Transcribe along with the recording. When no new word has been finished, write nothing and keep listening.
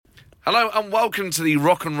Hello and welcome to the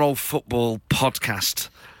Rock and Roll Football Podcast.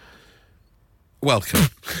 Welcome.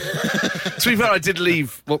 To be fair, I did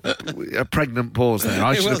leave a pregnant pause there.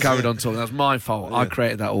 I should have carried on talking. That's my fault. Yeah. I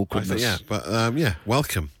created that awkwardness.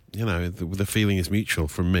 Welcome. You know, the feeling is mutual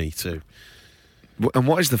from me too. And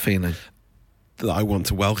what is the feeling? That I want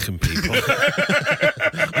to welcome people.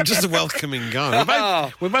 I'm just a welcoming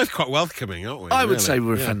guy. We're both quite welcoming, aren't we? I would say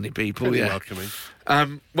we're friendly people, pretty welcoming.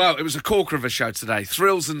 Well, it was a corker of a show today.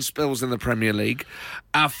 Thrills and spills in the Premier League.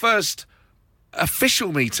 Our first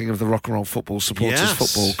official meeting of the Rock and Roll Football Supporters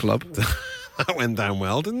Football Club. That went down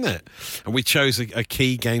well, didn't it? And we chose a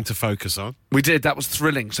key game to focus on. We did. That was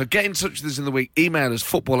thrilling. So get in touch with us in the week. Email us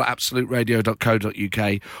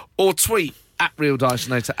football@absoluteradio.co.uk or tweet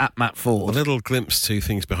 @RealDysonator @Matt4. A little glimpse to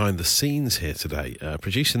things behind the scenes here today.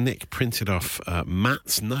 Producer Nick printed off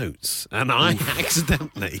Matt's notes, and I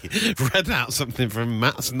accidentally read out something from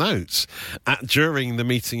Matt's notes during the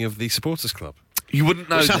meeting of the Supporters Club. You wouldn't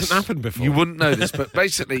know this. Which hasn't happened before. You wouldn't know this, but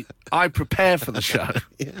basically, I prepare for the show.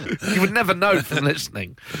 Yeah. You would never know from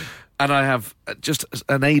listening. And I have just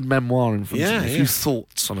an aide-memoir in front of me, a few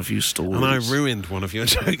thoughts on a few stories. And I ruined one of your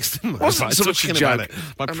jokes, didn't I? Wasn't so much a joke.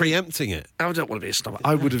 By preempting it. I don't want to be a snob.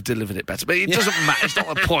 I would have delivered it better, but it doesn't matter. It's not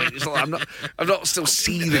the point. It's not, I'm not still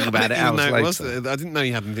seething about it hours later. I didn't know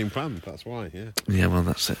you had anything planned. That's why. Yeah. Yeah. Well,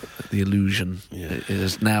 that's it. The illusion it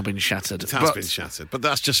has now been shattered. It has been shattered, but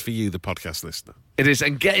that's just for you, the podcast listener. It is,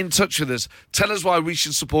 and get in touch with us. Tell us why we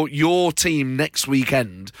should support your team next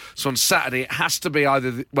weekend. So on Saturday, it has to be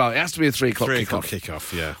it has to be a 3 o'clock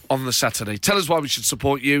kickoff, yeah. On the Saturday. Tell us why we should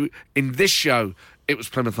support you. In this show, it was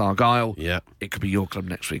Plymouth Argyle. Yeah. It could be your club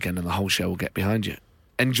next weekend, and the whole show will get behind you.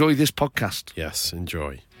 Enjoy this podcast. Yes,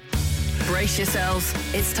 enjoy. Brace yourselves.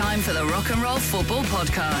 It's time for the Rock and Roll Football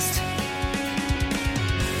Podcast.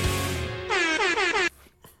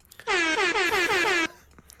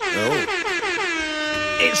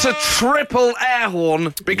 It's a triple air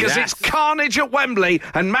horn because it's carnage at Wembley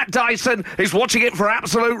and Matt Dyson is watching it for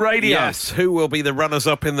Absolute Radio. Yes, who will be the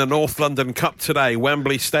runners-up in the North London Cup today?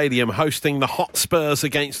 Wembley Stadium hosting the Hotspurs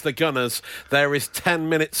against the Gunners. There is 10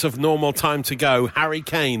 minutes of normal time to go. Harry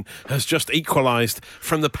Kane has just equalised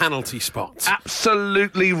from the penalty spot.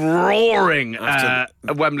 Absolutely roaring at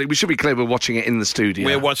Wembley. We should be clear we're watching it in the studio.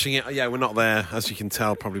 We're watching it, we're not there, as you can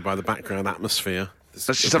tell probably by the background atmosphere. Let's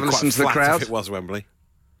just have a listen to the crowd. If it was Wembley.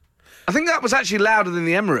 I think that was actually louder than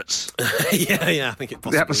the Emirates. yeah, I think it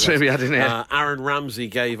possibly the atmosphere we had in here. Aaron Ramsey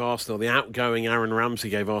gave Arsenal, the outgoing Aaron Ramsey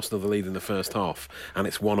gave Arsenal the lead in the first half, and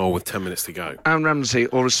it's 1-1 with 10 minutes to go. Aaron Ramsey,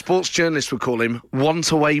 or as sports journalists would call him,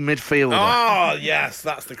 want-away midfielder. Oh, yes,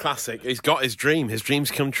 that's the classic. He's got his dream. His dream's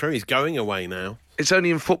come true. He's going away now. It's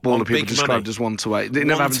only in football that people described as want-away. It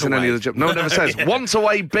never happens in any other job. No one ever says,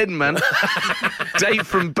 want-away binman. Dave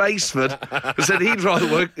from Basford said he'd rather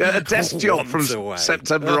work a desk job from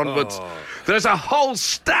September onwards. There's a whole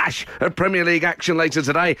stash of Premier League action later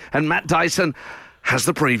today, and Matt Dyson has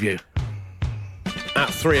the preview. At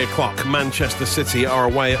 3 o'clock, Manchester City are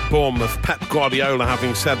away at Bournemouth. Pep Guardiola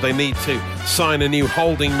having said they need to sign a new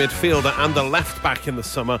holding midfielder and a left-back in the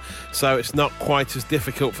summer, so it's not quite as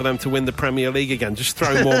difficult for them to win the Premier League again. Just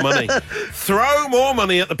throw more money. Throw more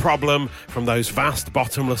money at the problem from those vast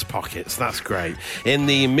bottomless pockets. That's great. In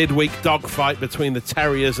the midweek dogfight between the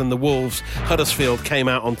Terriers and the Wolves, Huddersfield came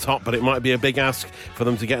out on top, but it might be a big ask for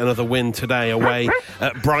them to get another win today away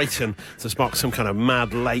at Brighton to spark some kind of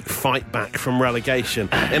mad late fight back from relegation.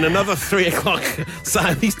 In another 3 o'clock,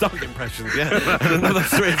 these dog impressions, In another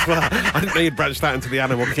 3 o'clock, I didn't know you'd branched out into the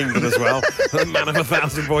animal kingdom as well. The man of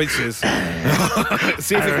 1,000 voices.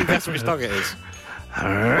 See if you can guess which dog it is.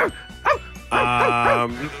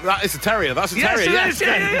 That is a terrier. That's a terrier. Yes.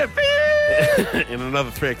 In another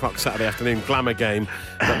 3 o'clock Saturday afternoon glamour game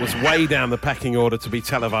that was way down the pecking order to be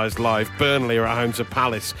televised live. Burnley are at home to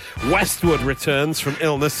Palace. Westwood returns from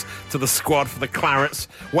illness to the squad for the Clarets.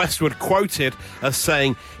 Westwood quoted as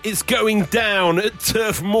saying, "It's going down at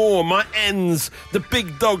Turf Moor. My ends. The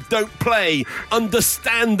big dog don't play.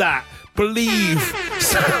 Understand that. Believe."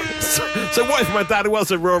 So what if my dad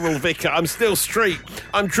was a rural vicar? I'm still street.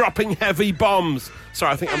 I'm dropping heavy bombs.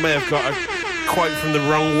 Sorry, I think I may have got a quote from the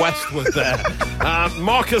wrong Westwood there.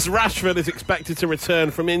 Marcus Rashford is expected to return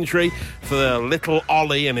from injury for the little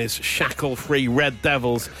Ollie and his shackle-free Red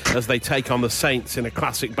Devils as they take on the Saints in a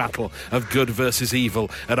classic battle of good versus evil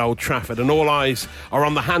at Old Trafford. And all eyes are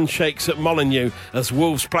on the handshakes at Molineux as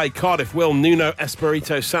Wolves play Cardiff. Will Nuno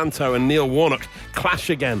Espirito Santo and Neil Warnock clash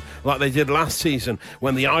again like they did last season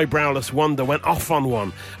when the eyebrowless wonder went off on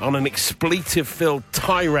one on an expletive-filled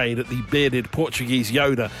tirade at the bearded Portuguese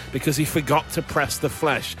Yoda because he forgot to suppress the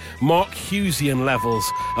flesh. Mark Hughesian levels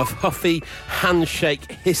of huffy, handshake,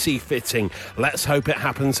 hissy fitting. Let's hope it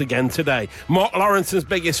happens again today. Mark Lawrenson's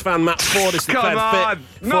biggest fan, Matt Ford, is declared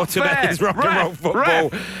fit for today's Rock and Roll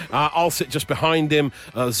Football. I'll sit just behind him,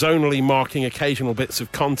 zonally marking occasional bits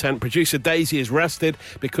of content. Producer Daisy is rested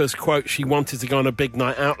because, quote, she wanted to go on a big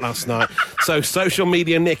night out last night. So social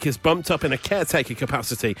media Nick is bumped up in a caretaker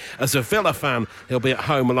capacity. As a Villa fan, he'll be at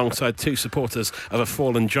home alongside two supporters of a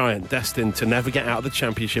fallen giant destined to never get out of the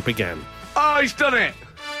Championship again. Oh, he's done it!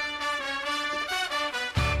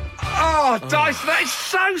 Oh, Dyson, that is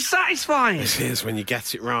so satisfying. This is when you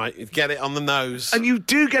get it right. You get it on the nose. And you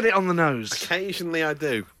do get it on the nose. Occasionally I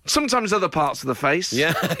do. Sometimes other parts of the face.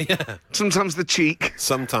 Yeah. Sometimes the cheek.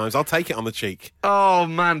 Sometimes. I'll take it on the cheek. Oh,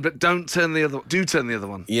 man, but don't turn the other one. Do turn the other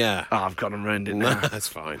one. Yeah. Oh, I've gone and ruined it now. No, that's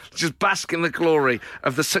fine. Just bask in the glory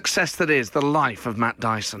of the success that is the life of Matt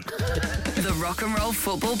Dyson. The Rock and Roll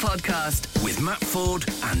Football Podcast with Matt Ford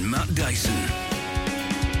and Matt Dyson.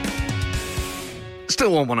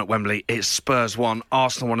 Still 1-1 at Wembley. It's Spurs 1,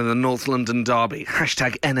 Arsenal 1 in the North London derby.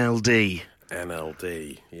 Hashtag NLD.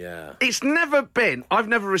 NLD, yeah. It's never been... I've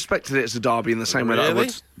never respected it as a derby in the same way that I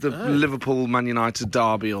would the Liverpool Man United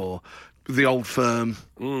derby or the Old Firm,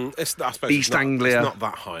 I suppose East Anglia. It's not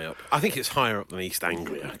that high up. I think it's higher up than East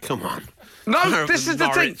Anglia. Come on. No, this is the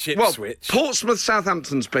thing. Ipswich. Well, Portsmouth,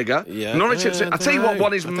 Southampton's bigger. Yeah. Norwich, Ipswich. I'll tell you what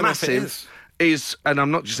one is I don't know if it massive. Is, and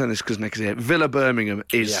I'm not just saying this because Nick is here, Villa Birmingham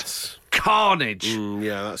is carnage.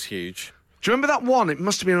 Yeah, that's huge. Do you remember that one? It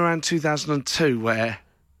must have been around 2002 where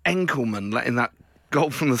Enkelman let in that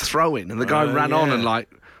goal from the throw-in and the guy ran on and,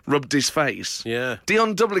 rubbed his face. Yeah.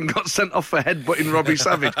 Dion Dublin got sent off for headbutting Robbie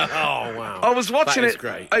Savage. Oh, wow. I was watching it.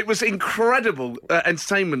 Great. It was incredible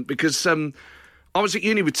entertainment because I was at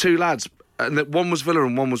uni with two lads. And that one was Villa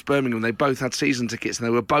and one was Birmingham. They both had season tickets and they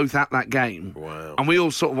were both at that game. Wow. And we all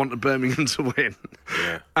sort of wanted Birmingham to win.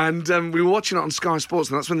 Yeah. And we were watching it on Sky Sports,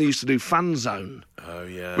 and that's when they used to do Fan Zone. Oh,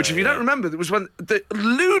 yeah. Which, if you don't remember, it was when the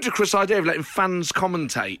ludicrous idea of letting fans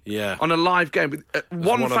commentate on a live game with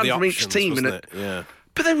one fan from each team. Yeah.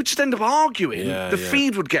 But they would just end up arguing. Yeah, the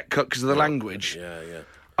feed would get cut because of the language. Yeah.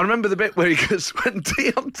 I remember the bit where he goes, when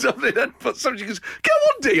Dion Dublin had put something, he goes, go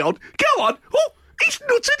on, Dion, go on. Oh, he's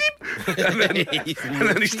nutted him. and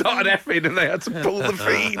then he started effing and they had to pull the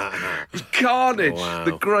feed. It was carnage. Wow.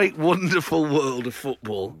 The great, wonderful world of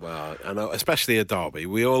football. Well, I know, especially a derby.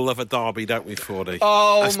 We all love a derby, don't we, Fordy?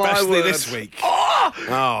 Oh, especially my word. This week.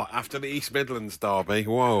 Oh, After the East Midlands derby.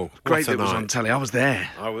 Whoa. Great that it was on telly. I was there.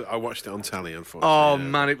 I watched it on telly, unfortunately. Oh,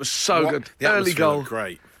 man, it was so good. The Early goal. looked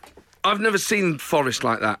great. I've never seen Forest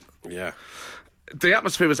like that. Yeah. The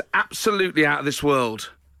atmosphere was absolutely out of this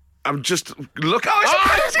world. I'm just look.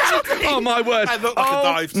 Oh my word! It looked like a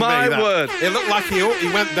dive to my me. That. Word! It looked like he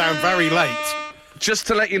went down very late. Just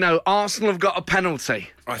to let you know, Arsenal have got a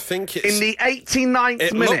penalty. I think it's in the 89th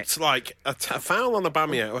it minute. It looked like a foul on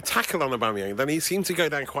Aubameyang or a tackle on Aubameyang. Then he seemed to go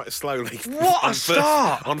down quite slowly. What a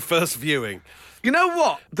start! On first viewing. You know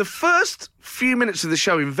what? The first few minutes of the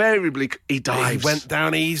show, invariably, he dives. He went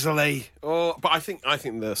down easily. Oh, but I think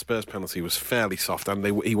the Spurs penalty was fairly soft, and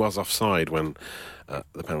he was offside when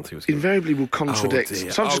the penalty was given. Invariably will contradict.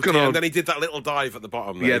 So I'm just going to. And then he did that little dive at the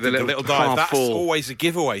bottom. Yeah, the little dive. That's always a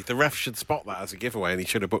giveaway. The ref should spot that as a giveaway, and he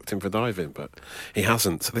should have booked him for diving, but he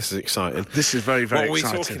hasn't. So this is exciting. This is very, very exciting.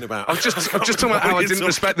 What are we talking about? I'm just talking about how I didn't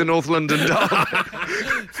respect the North London derby.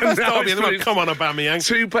 Come on, Aubameyang.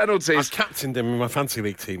 2 penalties. I've captained him in my fantasy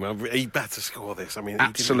league team. He better score this. I mean,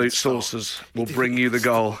 absolute sources will bring you the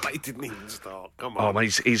goal. He didn't even start. Come on. Oh, man,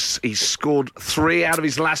 he's scored 3 out of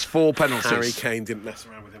his last 4 penalties. Harry Kane didn't mess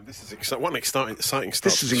around with him. This is exciting. What an exciting start.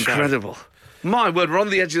 This is incredible. My word, we're on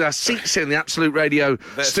the edge of our seats here in the Absolute Radio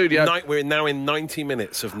studio. We're now in 90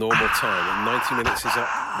 minutes of normal time. And 90 minutes is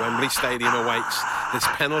up. Wembley Stadium awaits this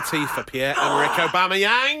penalty for Pierre-Emerick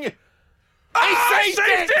Aubameyang. He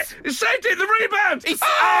saved it! He saved it! The rebound!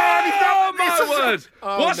 My word!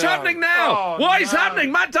 What's happening now? What is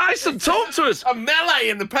happening? Matt Dyson, talk to us! A melee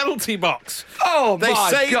in the penalty box. Oh,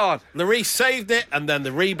 my God. Lloris saved it, and then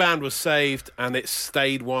the rebound was saved, and it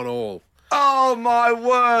stayed 1-1. Oh, my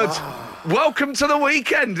word. Welcome to the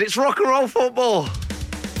weekend. It's rock and roll football.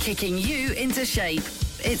 Kicking you into shape.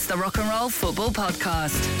 It's the Rock and Roll Football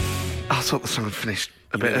Podcast. I thought the song had finished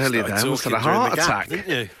a bit earlier there. I almost had a heart attack. Didn't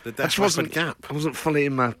you? The Death Rapid Gap. I wasn't fully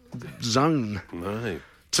in my zone. No.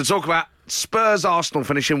 To talk about Spurs Arsenal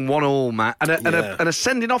finishing 1-1, Matt, and a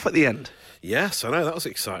sending off at the end. Yes, I know, that was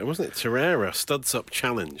exciting, wasn't it? Torreira, studs up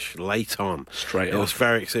challenge late on. Straight off.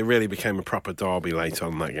 It really became a proper derby late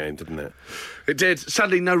on that game, didn't it? It did.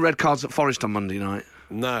 Sadly, no red cards at Forest on Monday night.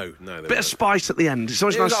 No. Bit of spice at the end. It's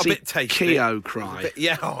always nice to see Keogh cry.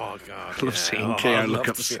 Oh, God. I love seeing Keogh look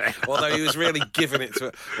upset. Although he was really giving it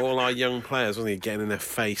to all our young players, wasn't he? Getting in their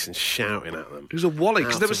face and shouting at them. It was a wally,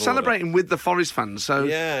 because they were celebrating with the Forest fans. So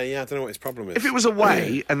yeah, I don't know what his problem is. If it was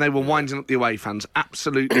away and they were winding up the away fans,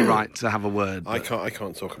 absolutely right to have a word. I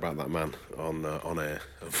can't talk about that man on air.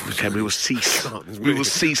 Okay, we will cease. We will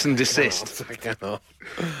cease and desist.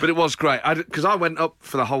 But it was great, because I went up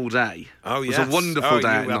for the whole day. Oh, yes. It was a wonderful day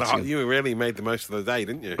at Nottingham. You really made the most of the day,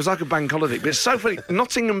 didn't you? It was like a bank holiday. But it's so funny.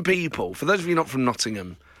 Nottingham people, for those of you not from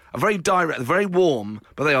Nottingham, are very direct, very warm,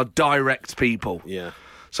 but they are direct people. Yeah.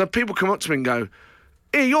 So people come up to me and go,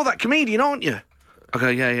 "Hey, you're that comedian, aren't you?" I go,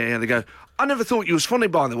 yeah. They go, "I never thought you was funny,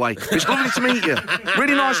 by the way. It's lovely to meet you.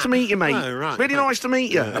 Really nice to meet you, mate. Oh, right. Really nice to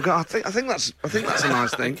meet you." I go, I think that's a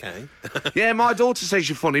nice thing. Okay. Yeah, my daughter says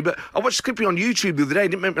you're funny, but I watched a clip on YouTube the other day. It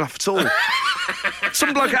didn't make me laugh at all.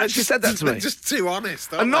 Some bloke actually said that to me. They're just too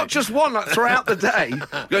honest, and not just one, like throughout the day.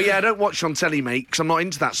 Go, yeah, I don't watch on telly, mate, because I'm not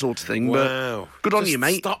into that sort of thing. Wow. But good on you,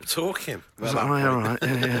 mate. Stop talking. I was like, all right,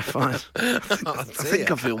 yeah, fine. I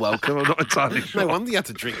think I feel welcome. I'm not entirely sure. No wonder you had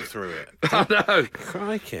to drink through it. I know.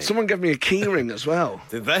 Crikey. Someone gave me a key ring as well.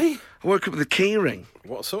 Did they? I woke up with a key ring.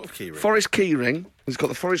 What sort of key ring? Forest key ring. It's got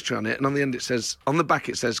the Forest tree on it, and on the end it says, on the back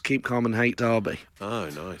it says, "Keep calm and hate Derby." Oh,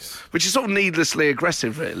 nice. Which is sort of needlessly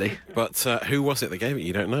aggressive, really. But who was it that gave it?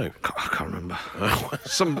 You don't know? I can't remember.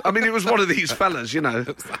 It was one of these fellas, you know.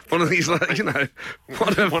 One of these, like, you know.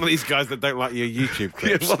 One of these guys that don't like your YouTube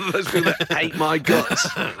clips. Yeah, one of those people that hate my guts.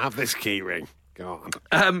 Have this key ring. Go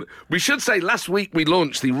on. We should say last week we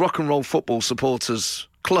launched the Rock and Roll Football Supporters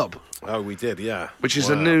Club. Oh, we did, yeah. Which is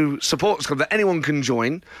a new supporters club that anyone can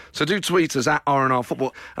join. So do tweet us at RNR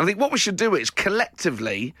Football. And I think what we should do is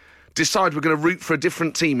collectively decide we're going to root for a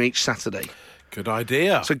different team each Saturday. Good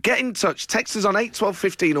idea. So get in touch, text us on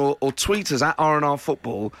 81215 or tweet us at RNR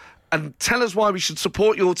Football and tell us why we should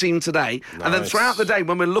support your team today. Nice. And then throughout the day,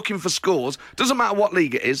 when we're looking for scores, doesn't matter what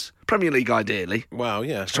league it is, Premier League ideally. Well,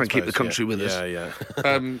 yeah. Let's try and keep the country with us. Yeah.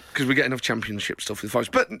 Because we get enough championship stuff with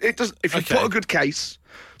Forest. But it does. If you put a good case,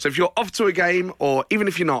 so if you're off to a game, or even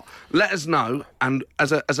if you're not, let us know. And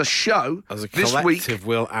as a show, as a this collective, week,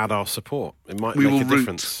 we'll add our support. It might make a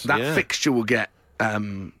difference. That fixture will get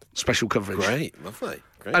special coverage. Great, lovely.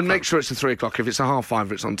 Great and make sure it's a 3:00. If it's a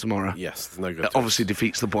 5:30, it's on tomorrow. Yes, there's no good. It obviously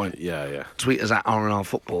defeats the point. Yeah. Tweet us at RNR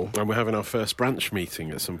Football. And we're having our first branch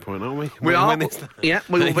meeting at some point, aren't we? We are. When is that? Yeah,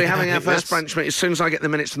 we will be having our first branch meeting as soon as I get the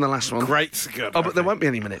minutes from the last one. Great. Good. Oh, but there won't be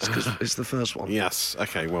any minutes because it's the first one. Yes.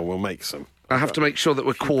 Okay. Well, we'll make some. I have to make sure that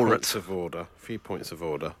we're quorate. A few points of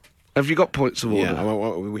order. Have you got points of order? Yeah.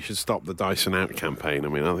 Well, we should stop the Dyson Out campaign. I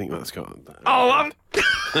mean, I think that's got.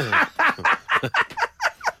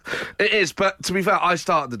 It is, but to be fair, I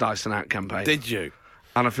started the Dyson Out campaign. Did you?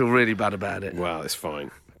 And I feel really bad about it. Well, it's fine.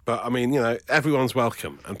 But, I mean, everyone's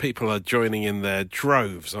welcome, and people are joining in their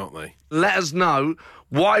droves, aren't they? Let us know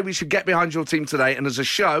why we should get behind your team today, and as a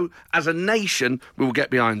show, as a nation, we will get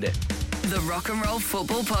behind it. The Rock and Roll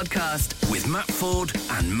Football Podcast. With Matt Ford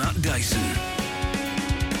and Matt Dyson.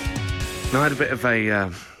 Now, I had a bit of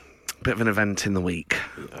an event in the week.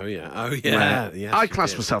 Oh, yeah. Yes, I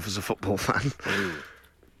class myself as a football fan.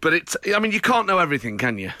 But you can't know everything,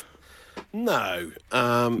 can you? No.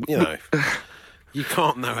 You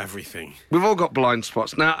can't know everything. We've all got blind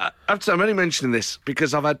spots. Now, I'm only mentioning this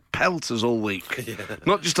because I've had pelters all week. Yeah.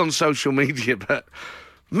 Not just on social media, but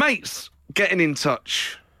mates getting in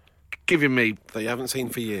touch, giving me... That you haven't seen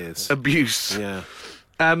for years. Abuse. Yeah.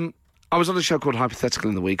 I was on a show called Hypothetical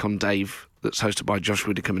in the week on Dave, that's hosted by Josh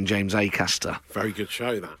Widdicombe and James Acaster. Very good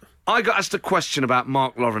show, that. I got asked a question about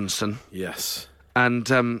Mark Lawrenson. Yes. And,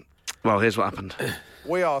 here's what happened.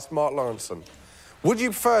 We asked Mark Lawrenson, would you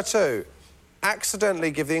prefer to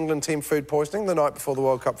accidentally give the England team food poisoning the night before the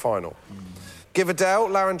World Cup final? Give Adele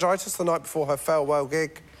laryngitis the night before her farewell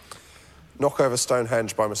gig? Knock over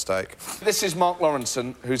Stonehenge by mistake? This is Mark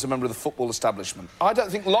Lawrenson, who's a member of the football establishment. I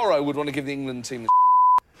don't think Lawro would want to give the England team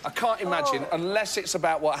I can't imagine, unless it's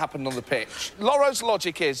about what happened on the pitch. Lawro's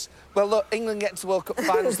logic is, well, look, England getting to the World Cup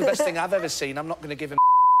final's the best thing I've ever seen. I'm not going to give him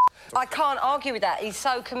I can't argue with that. He's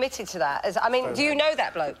so committed to that. Do you know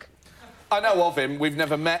that bloke? I know of him. We've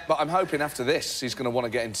never met, but I'm hoping after this he's going to want to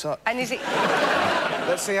get in touch. And is it...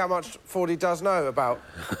 Let's see how much Fordy does know about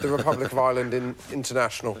the Republic of Ireland in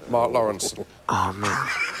international, Mark Lawrenson. Oh, man.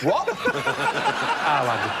 What?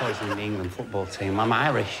 I'd be poisoning the England football team. I'm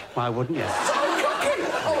Irish. Why wouldn't you?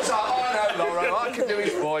 I was like, I know Lawro. I can do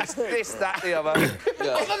his voice. This, that, the other.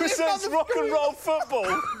 This is rock and roll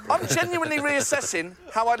football. I'm genuinely reassessing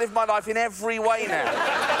how I live my life in every way now.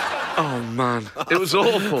 Oh, man. It was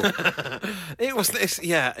awful. It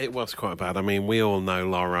was quite bad. I mean, we all know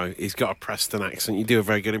Loro. He's got a Preston accent. You do a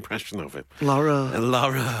very good impression of him. Laura.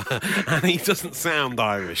 And he doesn't sound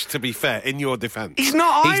Irish, to be fair, in your defence. He's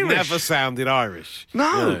not Irish. He's never sounded Irish.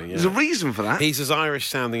 No, there's a reason for that. He's as Irish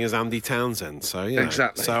sounding as Andy Townsend, so yeah.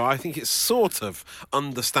 Exactly. So I think it's sort of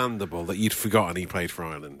understandable that you'd forgotten he played for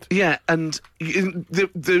Ireland. Yeah, and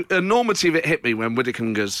the enormity of it hit me when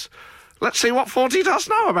Widdicombe goes, let's see what 40 does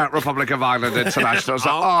know about Republic of Ireland International. I was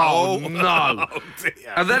like, no. Oh, dear.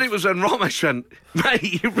 And then it was when Romesh went,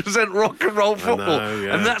 mate, you present rock and roll football.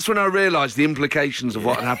 And that's when I realised the implications of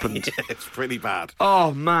what had happened. Yeah, it's pretty bad.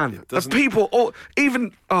 Oh, man. People,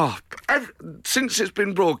 since it's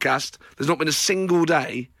been broadcast, there's not been a single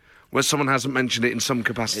day where someone hasn't mentioned it in some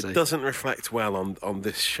capacity. It doesn't reflect well on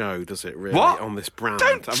this show, does it, really? What? On this brand.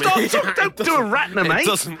 Don't do a Ratner, mate. It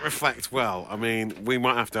doesn't reflect well. I mean, we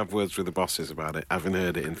might have to have words with the bosses about it, having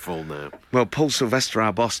heard it in full now. Well, Paul Sylvester,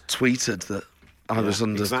 our boss, tweeted that I was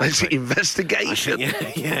under basic investigation.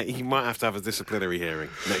 You might have to have a disciplinary hearing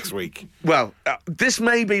next week. Well, this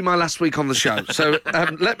may be my last week on the show, so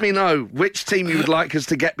let me know which team you would like us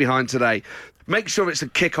to get behind today. Make sure it's a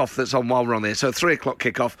kick-off that's on while we're on there. So a 3 o'clock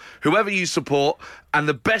kick-off. Whoever you support, and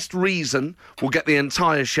the best reason will get the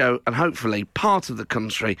entire show and hopefully part of the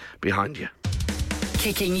country behind you.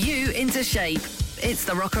 Kicking you into shape. It's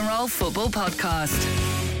the Rock and Roll Football Podcast.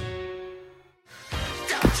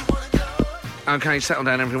 OK, settle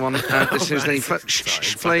down, everyone. This is the...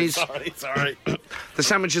 please. Sorry. The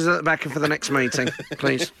sandwiches are at the back for the next meeting,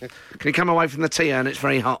 please. Can you come away from the tea, and it's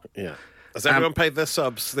very hot. Yeah. Has everyone paid their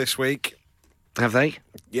subs this week? Have they?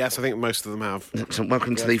 Yes, I think most of them have. So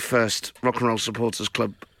welcome to the first Rock and Roll Supporters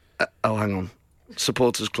Club. Hang on.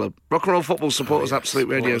 Supporters Club. Rock and Roll Football Supporters, Absolute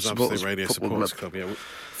Radio Supporters Club. Yeah.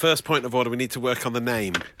 First point of order, we need to work on the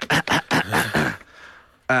name.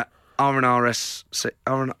 RNRS...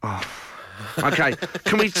 OK,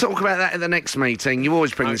 can we talk about that at the next meeting? You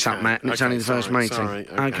always bring this up, Matt, and it's only the first meeting. Sorry.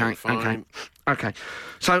 OK.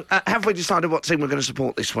 So, have we decided what team we're going to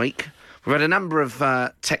support this week? We've had a number of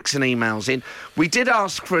texts and emails in. We did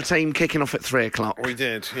ask for a team kicking off at 3 o'clock. We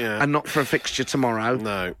did, yeah. And not for a fixture tomorrow.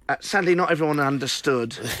 No. Sadly, not everyone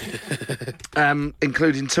understood,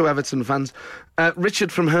 including 2 Everton fans.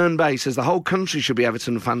 Richard from Herne Bay says the whole country should be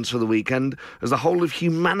Everton fans for the weekend, as the whole of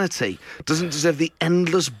humanity doesn't deserve the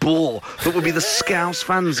endless bore that will be the Scouse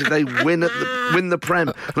fans if they win the Prem.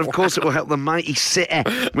 And of course it will help the mighty City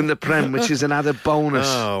win the Prem, which is an added bonus.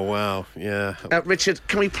 Oh, wow, yeah. Richard,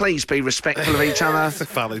 can we please be respectful of each other? That's a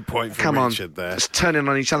valid point from Richard there. It's turning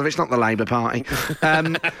on each other. It's not the Labour Party.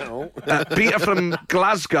 Peter from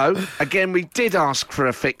Glasgow, again, we did ask for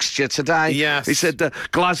a fixture today. Yes. He said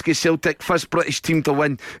Glasgow Celtic, first British team to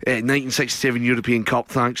win 1967 European Cup.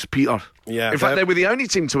 Thanks, Peter. Yeah, in fact, they were the only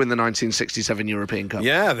team to win the 1967 European Cup.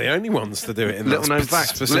 Yeah, the only ones to do it in Little known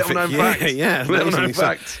fact. Little known fact. Yeah, little known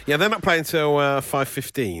fact. Yeah, they're not playing till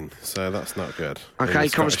 5:15, so that's not good. Okay,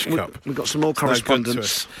 we've got some more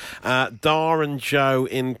correspondence. Dar and Joe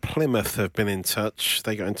in Plymouth have been in touch.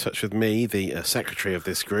 They got in touch with me, the secretary of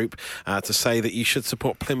this group, to say that you should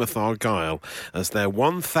support Plymouth Argyle, as their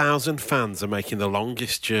 1,000 fans are making the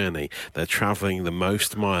longest journey. They're travelling the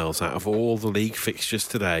most miles out of all the league fixtures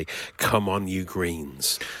today. Come on, you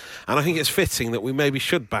Greens. And I think it's fitting that we maybe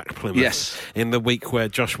should back Plymouth in the week where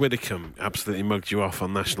Josh Widdicombe absolutely mugged you off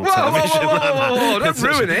on national television. Whoa, don't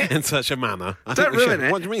ruin it. In such a manner. Don't ruin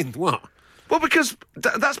it. What do you mean? What? Well, because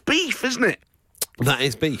that's beef, isn't it? That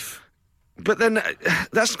is beef. But then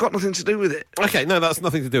that's got nothing to do with it. OK, no, that's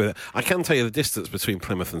nothing to do with it. I can tell you the distance between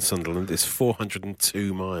Plymouth and Sunderland is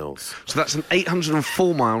 402 miles. So that's an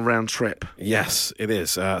 804-mile round trip. Yes, it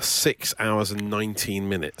is. 6 hours and 19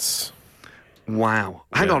 minutes. Wow.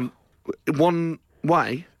 Hang on. One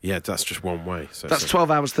way? Yeah, that's just one way. So that's 12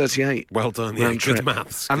 hours 38. Well done. Yeah, good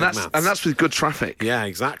maths. And that's with good traffic. Yeah,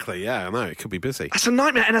 exactly. Yeah, I know. It could be busy. That's a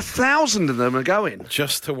nightmare. And 1,000 of them are going.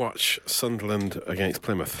 Just to watch Sunderland against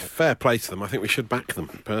Plymouth. Fair play to them. I think we should back them,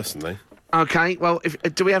 personally. OK, well,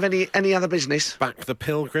 do we have any other business? Back the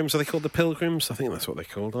Pilgrims. Are they called the Pilgrims? I think that's what they're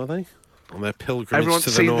called, are they? On their pilgrimage to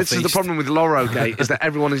the northeast. This is the problem with Loro Gate, is that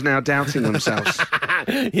everyone is now doubting themselves.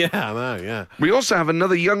 Yeah, I know, yeah. We also have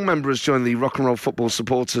another young member who's joined the Rock and Roll Football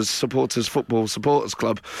Supporters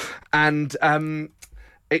Club. And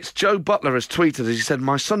it's Joe Butler has tweeted, as he said,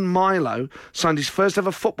 my son Milo signed his first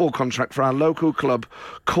ever football contract for our local club,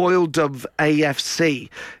 Coil Dove AFC.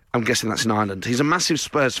 I'm guessing that's in Ireland. He's a massive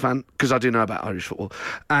Spurs fan, because I do know about Irish football.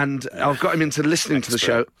 And I've got him into listening to the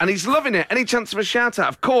show, and he's loving it. Any chance of a shout-out?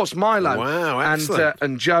 Of course, Milo. Wow, excellent.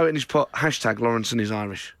 And Joe, and he's put # Lawrence and he's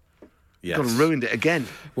Irish. Yes. Gone and ruined it again.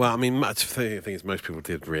 Well, I mean, the thing is, most people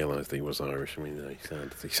did realise that he was Irish. I mean,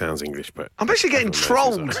 he sounds English, but... I'm basically getting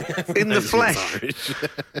trolled in the flesh.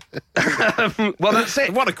 Well, that's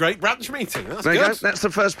it. What a great branch meeting. That's there good. You go. That's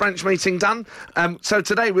the first branch meeting done. So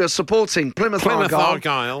today we are supporting Plymouth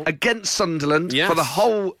Argyle against Sunderland for the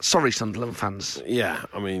whole... Sorry, Sunderland fans. Yeah,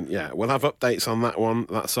 I mean, we'll have updates on that one.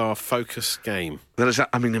 That's our focus game.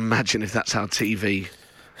 I mean, imagine if that's how TV...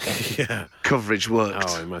 coverage worked.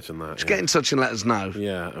 Oh, imagine that. Just get in touch and let us know.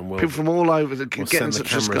 Yeah, and people from all over get in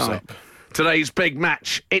touch with Sky. Up. Today's big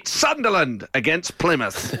match, it's Sunderland against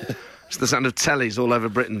Plymouth. It's the sound of tellies all over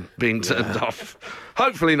Britain being turned off.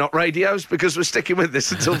 Hopefully not radios, because we're sticking with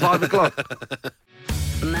this until 5 o'clock.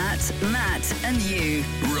 Matt and you.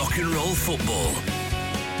 Rock and roll football.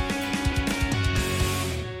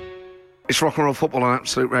 It's Rock and Roll Football on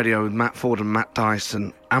Absolute Radio with Matt Ford and Matt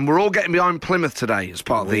Dyson. And we're all getting behind Plymouth today as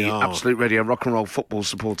part of the Absolute Radio Rock and Roll Football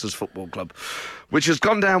Supporters Football Club, which has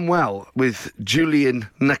gone down well with Julian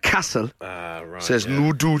Newcastle. Says,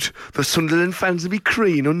 no, dude, the Sunderland fans will be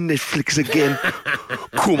crying on Netflix again.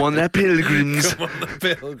 Come on, they're pilgrims. Come on,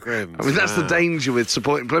 the pilgrims. I mean, that's the danger with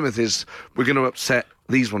supporting Plymouth, is we're going to upset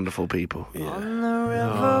these wonderful people. Yeah. On the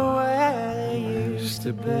river where they used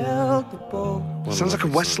to build the boat. Sounds like a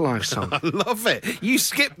Westlife song. I love it. You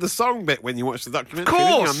skipped the song bit when you watched the documentary. Of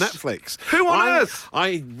course. On Netflix. Who on earth?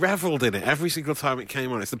 I revelled in it every single time it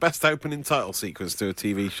came on. It's the best opening title sequence to a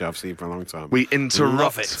TV show I've seen for a long time. We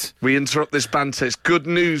interrupt this banter. It's good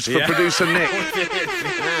news for producer Nick.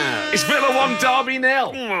 It's Villa 1, Derby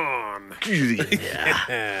 0. Come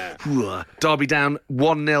on. Derby down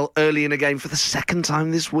 1-0 early in a game for the second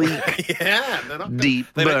time this week. They're not Deep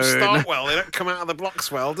They don't burn. start well. They don't come out of the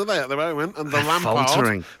blocks well, do they, at the moment? And the They're Lampard.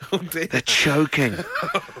 faltering. Oh, dear. They're choking.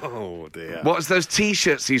 Oh, dear. What was those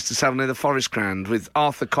T-shirts they used to sell near the Forest Ground with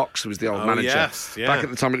Arthur Cox, who was the old manager? Yes, yeah. Back at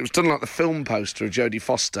the time, it was done like the film poster of Jodie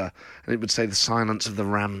Foster, and it would say "The Silence of the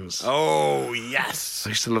Rams." Oh, yes. I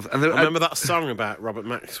used to love. I remember that song about Robert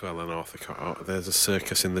Maxwell and Arthur Cox. Oh, there's a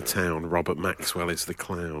circus in the town. Robert Maxwell is the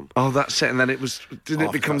clown. Oh, that's it. And then it was. Didn't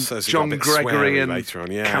it become Cox John Gregory and later on.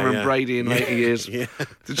 Karen Brady in later years? Yeah.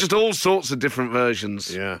 There's just all sorts of different versions,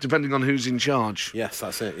 depending on who's in charge. Yes,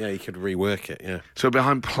 that's it. Yeah, you could rework it. Yeah. So we're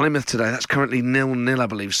behind Plymouth today. That's currently 0-0, I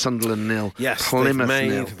believe. Sunderland 0. Yes, Plymouth they've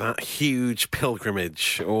made 0. that huge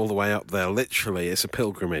pilgrimage all the way up there. Literally, it's a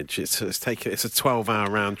pilgrimage. It's a 12-hour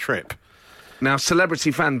round trip. Now,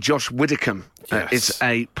 celebrity fan Josh Widdicombe Yes. is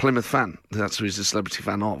a Plymouth fan. That's who he's a celebrity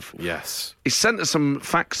fan of. Yes. He sent us some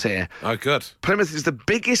facts here. Oh, good. Plymouth is the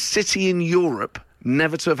biggest city in Europe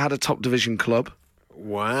never to have had a top division club.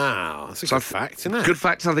 Wow, that's a good fact, isn't it? Good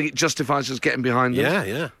fact, and I think it justifies us getting behind them. Yeah,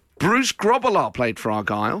 yeah. Bruce Grobbelaar played for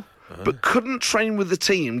Argyle, but couldn't train with the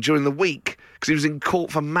team during the week because he was in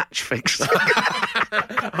court for match fixing.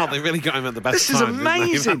 Oh, they really got him at the best This is time.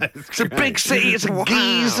 amazing. It's a big city. It's a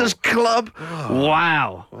geezers club.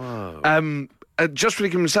 Wow. Josh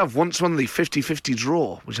Widdicombe himself once won the 50-50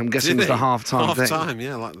 draw, which I'm guessing was the half-time thing. Half-time,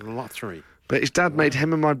 yeah, like the lottery. But his dad made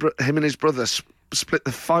him and his brother split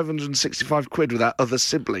the 565 quid with our other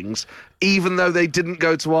siblings, even though they didn't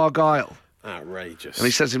go to Argyle. Outrageous. And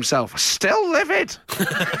he says himself, still livid.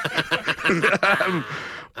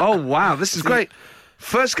 Oh, wow, this is great.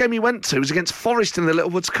 First game he went to was against Forest in the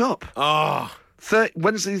Littlewoods Cup. Oh.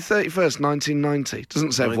 Wednesday the 31st, 1990.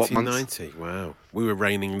 Doesn't say what month. 1990, wow. We were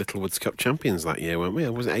reigning Littlewoods Cup champions that year, weren't we?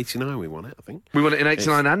 Was it 89 we won it, I think? We won it in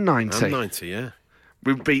 89 and 90. And 90, yeah.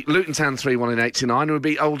 We beat Luton Town 3-1 in 89, and we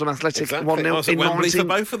beat Oldham Athletic 1-0 I was at in Wembley 19... for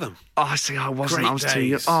both of them. Oh, I see, I wasn't. Great I was too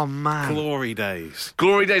young. days. Oh, man. Glory days.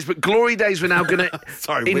 Glory days, but glory days we're now going to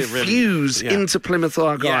infuse into Plymouth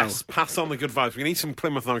Argyle. Yes, pass on the good vibes. We need some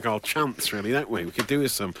Plymouth Argyle chants, really, don't we? We could do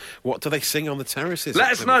with some. What do they sing on the terraces?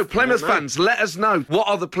 Let us know, Plymouth fans. Let us know. What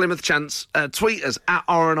are the Plymouth chants? Tweet us at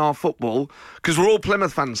R&R Football, because we're all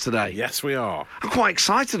Plymouth fans today. Yes, we are. I'm quite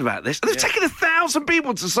excited about this. They've taken 1,000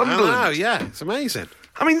 people to Sunderland. I know, yeah. It's amazing.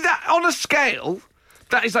 I mean, that on a scale,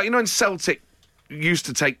 that is like, you know, when Celtic used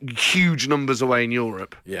to take huge numbers away in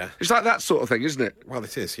Europe. Yeah. It's like that sort of thing, isn't it? Well,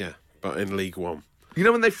 it is, yeah. But in League One. You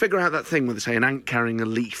know when they figure out that thing where they say an ant carrying a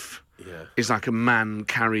leaf is like a man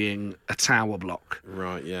carrying a tower block?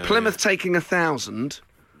 Right, yeah. Plymouth taking 1,000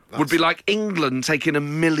 would be like England taking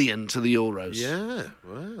 1,000,000 to the Euros. Yeah,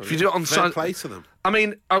 wow. If you do it on fair play to them. I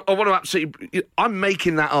mean, I want to absolutely... I'm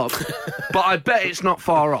making that up, but I bet it's not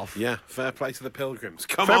far off. Yeah, fair play to the Pilgrims.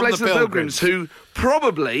 Fair play to the Pilgrims, who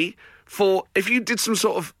probably, if you did some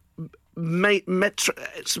sort of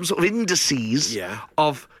some sort of indices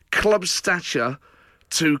of club stature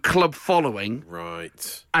to club following,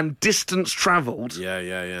 right, and distance travelled,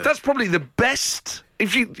 yeah, that's probably the best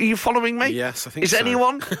Are you following me? Yes, I think Is so.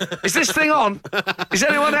 anyone? Is this thing on? Is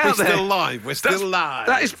anyone out there? We're still live.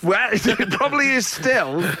 That is, well, it probably is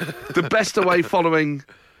still the best away following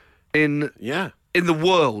in the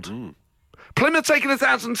world. Plymouth taking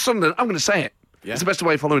 1,000 Sunderland. I'm going to say it. Yeah. It's the best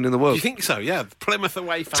away following in the world. You think so? Yeah. Plymouth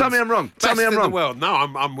away fans. Tell me I'm wrong. Tell me I'm wrong. The world. No,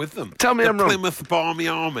 I'm with them. Tell me I'm wrong. Plymouth Barmy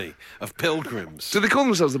Army of pilgrims. Do they call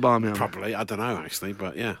themselves the Barmy Army? Probably. I don't know, actually.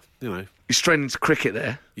 But, yeah, you know. You're straying into cricket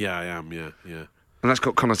there. Yeah, I am. Yeah. And that's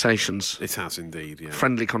got connotations. It has indeed, yeah.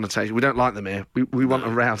 Friendly connotations. We don't like them here. We want a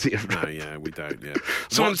rowdy. No, yeah, we don't, yeah.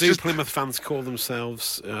 So what do Plymouth fans call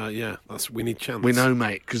themselves? We need chance. We know,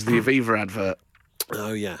 mate, because the Aviva advert.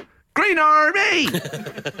 Oh, yeah. Green Army!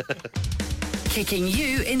 Kicking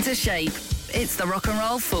you into shape. It's the Rock and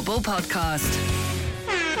Roll Football Podcast.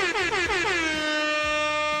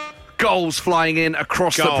 Goals flying in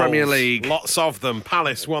across the Premier League. Lots of them.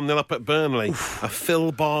 Palace 1-0 up at Burnley. Oof. A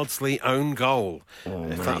Phil Bardsley own goal.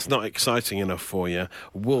 If that's not exciting enough for you,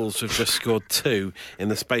 Wolves have just scored 2 in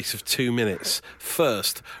the space of 2 minutes.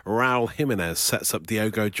 First, Raul Jimenez sets up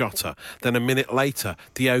Diogo Jota. Then a minute later,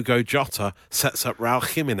 Diogo Jota sets up Raul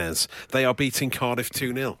Jimenez. They are beating Cardiff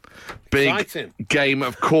 2-0. Big exciting game,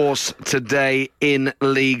 of course, today in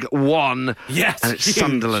League One. Yes. And it's huge.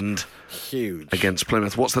 Sunderland. Huge. Against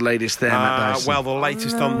Plymouth. What's the latest there, Matt Dyson? Well, the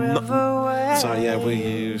latest on... So, yeah, we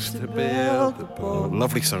used to build the boat.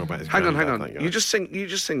 Lovely song about his Hang on. You just sing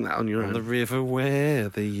that on your own. On the river where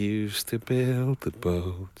they used to build the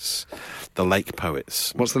boats. The Lake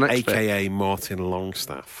Poets. What's the next bit? A.K.A. Martin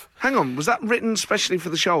Longstaff. Hang on, was that written specially for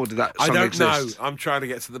the show, or did that song exist? I don't know. I'm trying to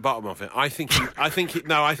get to the bottom of it. I think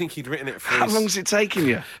he'd written it for How long's it taking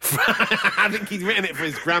you? I think he'd written it for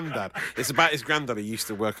his granddad. It's about his granddad who used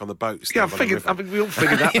to work on the boats. Yeah, I think we all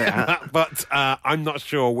figured that bit out. But I'm not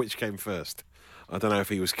sure which came first. I don't know if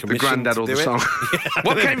he was commissioned to do it. The granddad or the song?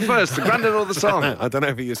 What came first, the granddad or the song? I don't know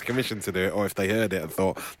if he was commissioned to do it or if they heard it and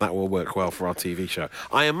thought that will work well for our TV show.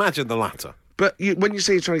 I imagine the latter. But when you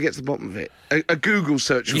say you're trying to get to the bottom of it, a Google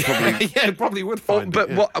search would probably... Yeah, probably would find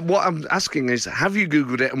it. But what I'm asking is, have you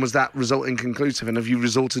Googled it and was that result inconclusive, and have you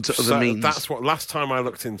resorted to other means? That's what... Last time I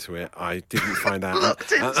looked into it, I didn't find out.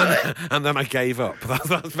 And then I gave up.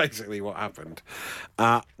 That's basically what happened.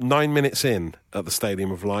 9 minutes in at the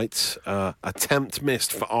Stadium of Lights, attempt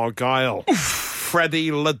missed for Argyle.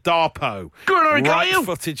 Freddie Ladapo. Go on, Argyle.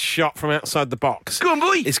 Right-footed shot from outside the box. Go on,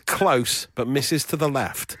 boy. Is close, but misses to the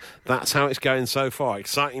left. That's how it's going so far.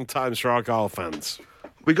 Exciting times for Argyle fans.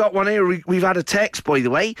 We got one here. We've had a text, by the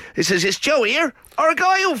way. It says, it's Joe here,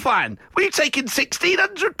 Argyle fan. We've taken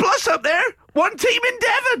 1,600 plus up there. One team in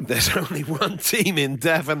Devon. There's only one team in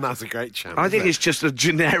Devon. That's a great chance. I think it's just a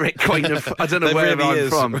generic kind of... I don't know where really I'm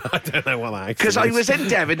from. I don't know what that is. Because I was in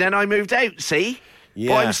Devon, then I moved out, see?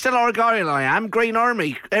 Yeah. But I'm still Argyle, I am. Green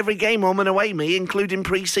Army. Every game home and away, me, including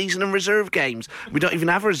pre-season and reserve games. We don't even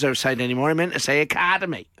have a reserve side anymore. I meant to say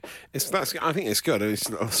academy. I think it's good. It's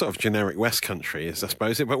a sort of generic West Country, I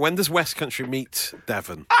suppose. But when does West Country meet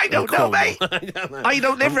Devon? I don't know, mate. I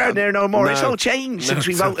don't live around there no more. No, it's all changed since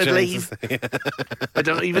we voted leave. I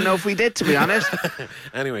don't even know if we did, to be honest.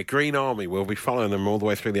 Anyway, Green Army, we'll be following them all the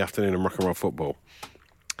way through the afternoon in Rock and Roll Football.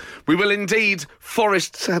 We will indeed.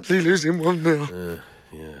 Forest sadly losing 1-0.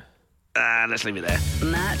 Yeah. Let's leave it there.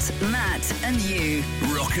 Matt, and you.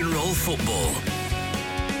 Rock and Roll Football.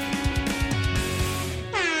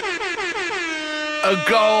 A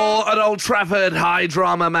goal at Old Trafford. High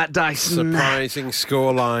drama, Matt Dyson. Surprising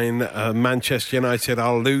scoreline. Manchester United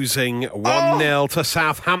are losing 1-0 to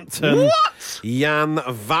Southampton. What? Jan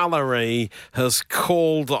Valery has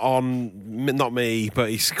called on, not me,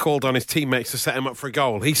 but he's called on his teammates to set him up for a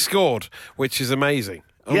goal. He scored, which is amazing.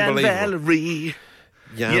 Unbelievable.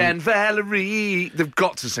 Jan Valery. They've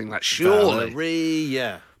got to sing that, surely. Valery,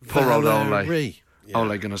 yeah. Poor old Ole. Yeah.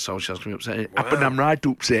 Ole Gunnar Solskjaer's going to be upset. Wow. I'm right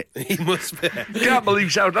upset. He must be. Can't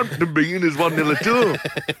believe Southampton beating us 1-0 at all.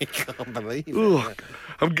 I can't believe it. Ooh,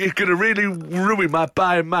 I'm going to really ruin my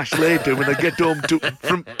pie and mash later when I get home to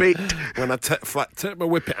front bit. When I take my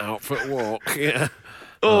whippet out for a walk, yeah.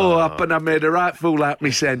 Up and I made a right fool out of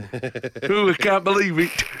me, son. I can't believe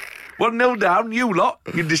it. 1-0 down, you lot.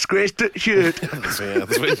 You disgraced shirt. So, yeah,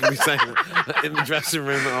 that's what you be saying in the dressing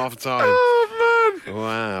room at half time. Oh, man.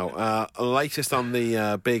 Wow. Latest on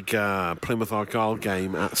the big Plymouth Argyle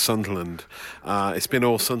game at Sunderland. It's been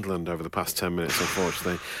all Sunderland over the past 10 minutes,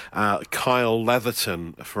 unfortunately. Kyle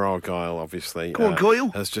Leatherton for Argyle, obviously. Go on, Kyle.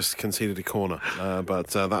 Has just conceded a corner. But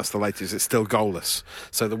that's the latest. It's still goalless.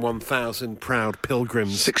 So the 1,000 proud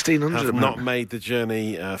pilgrims 1,600 have not made the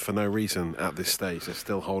journey for no reason at this stage. They're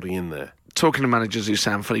still holding in there. Talking to managers who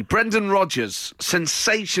sound funny, Brendan Rodgers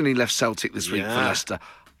sensationally left Celtic this week for Leicester.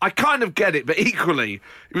 I kind of get it, but equally,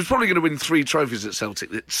 he was probably going to win 3 trophies at Celtic.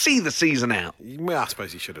 See the season out. Well, I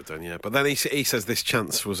suppose he should have done, yeah. But then he says this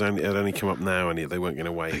chance had only come up now and they weren't going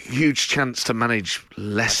to wait. Huge chance to manage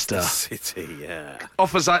Leicester City, yeah.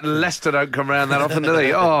 Offers like Leicester don't come around that often, do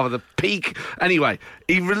they? Oh, the peak. Anyway,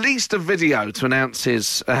 he released a video to announce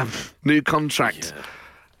his new contract. Yeah.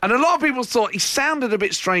 And a lot of people thought he sounded a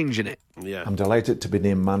bit strange in it. Yeah. I'm delighted to be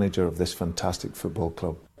named manager of this fantastic football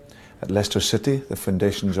club. At Leicester City, the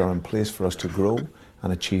foundations are in place for us to grow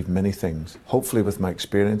and achieve many things. Hopefully, with my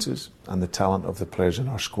experiences and the talent of the players in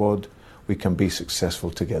our squad, we can be successful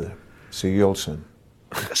together. See you all soon.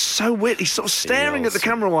 So weird. He's sort of staring at the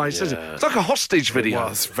camera while he says it. It's like a hostage video. It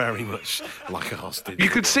was very much like a hostage. You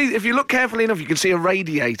could see, if you look carefully enough, you can see a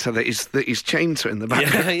radiator that is chained to in the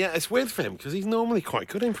back. Yeah, it's weird for him because he's normally quite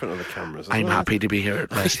good in front of the cameras. I'm happy to be here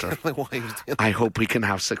at Leicester. I hope we can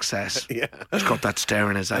have success. Yeah. He's got that stare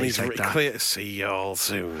in his eyes. And he's like clear. See you all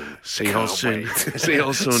soon. See you all soon. See you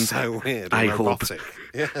all soon. So weird. I robotic. hope.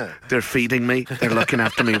 Yeah. They're feeding me. They're looking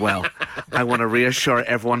after me well. I want to reassure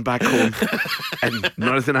everyone back home in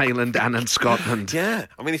Northern Ireland and in Scotland. Yeah.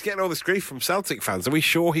 I mean, he's getting all this grief from Celtic fans. Are we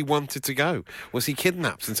sure he wanted to go? Was he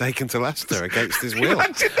kidnapped and taken to Leicester against his will?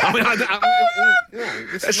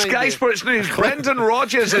 Sky Sports News. Brendan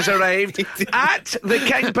Rodgers has arrived at the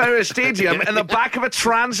King Power Stadium in the back of a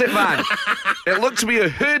transit van. It looked to be a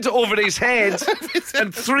hood over his head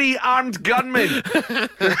and 3 armed gunmen.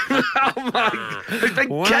 Oh my! He's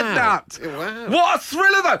been kidnapped. Wow. What a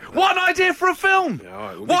thriller, though! What an idea for a film!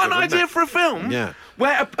 What an idea for a film! Yeah.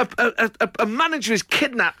 Where a manager is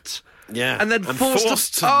kidnapped. Yeah, and then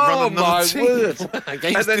forced to run my team. word!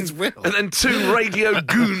 Against his will. And then 2 radio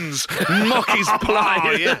goons mock his plight.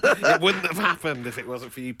 Oh, yeah. It wouldn't have happened if it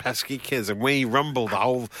wasn't for you pesky kids, and we rumbled the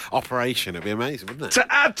whole operation. It'd be amazing, wouldn't it? To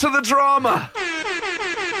add to the drama.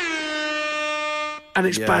 And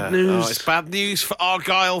it's bad news. Oh, it's bad news for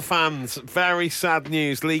Argyle fans. Very sad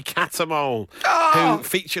news. Lee Cattermole, who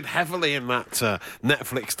featured heavily in that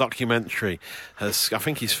Netflix documentary, I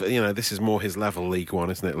think he's, this is more his level, League One,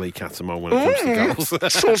 isn't it, Lee Cattermole, when it comes to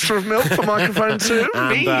goals. Saucer of milk for microphone 2.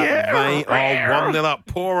 And they are 1-0 up.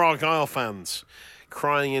 Poor Argyle fans.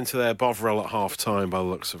 Crying into their Bovril at half-time by the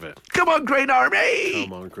looks of it. Come on, Green Army!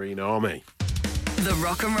 Come on, Green Army. The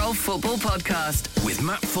Rock and Roll Football Podcast with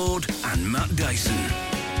Matt Ford and Matt Dyson.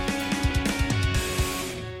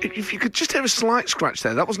 If you could just hear a slight scratch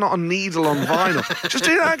there, that was not a needle on vinyl. Just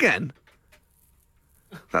do that again.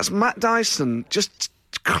 That's Matt Dyson just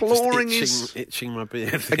clawing itching my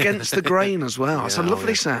beard against the grain as well. It's a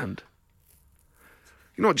lovely sound.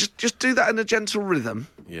 You know what? Just do that in a gentle rhythm.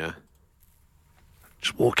 Yeah.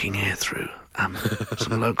 Just walking here through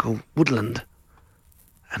some local woodland.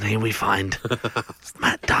 And here we find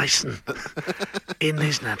Matt Dyson in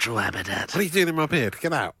his natural habitat. What are you doing in my beard?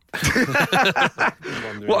 Get out.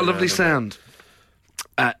 What a lovely sound.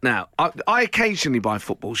 Now, I occasionally buy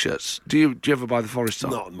football shirts. Do you ever buy the Forest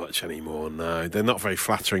top? Not much anymore, no. They're not very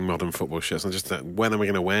flattering modern football shirts. I'm just, when are we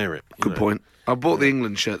going to wear it? Good point. I bought the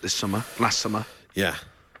England shirt last summer. Yeah.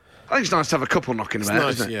 I think it's nice to have a couple knocking about,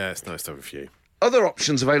 nice, isn't it? Yeah, it's nice to have a few. Other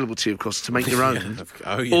options available to you, of course, to make your own.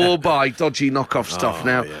 Or buy dodgy knockoff stuff.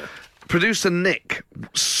 Now, producer Nick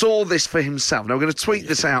saw this for himself. Now, we're going to tweet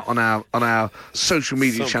this out on our social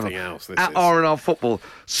media channel at R&R Football.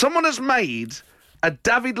 Someone has made a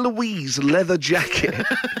David Luiz leather jacket.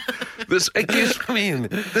 There's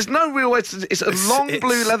no real way. It's a long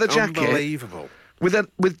blue leather jacket. Unbelievable.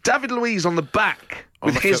 With David Luiz on the back.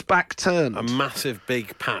 With his back turned. A massive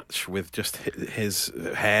big patch with just his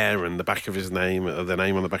hair and the back of his name, the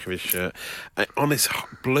name on the back of his shirt. On this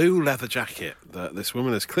blue leather jacket that this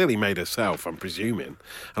woman has clearly made herself, I'm presuming.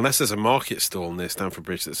 Unless there's a market stall near Stamford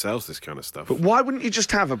Bridge that sells this kind of stuff. But why wouldn't you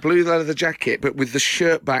just have a blue leather jacket, but with the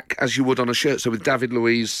shirt back as you would on a shirt? So with David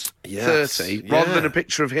Luiz 30, rather than a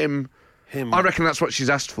picture of him. I reckon that's what she's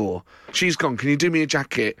asked for. She's gone, can you do me a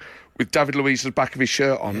jacket with David Luiz's back of his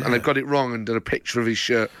shirt on, and they've got it wrong and done a picture of his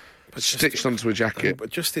shirt stitched onto a jacket. But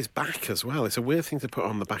just his back as well. It's a weird thing to put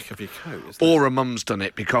on the back of your coat, isn't or a mum's done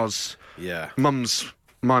it, because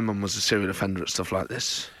my mum was a serial offender at stuff like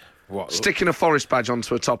this. What? Sticking a Forest badge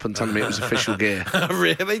onto a top and telling me it was official gear.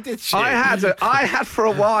 Really? Did she? I had for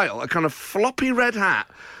a while a kind of floppy red hat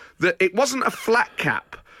that it wasn't a flat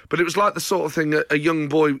cap, but it was like the sort of thing a young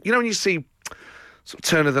boy, you know, when you see sort of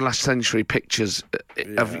turn of the last century pictures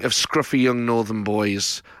of scruffy young northern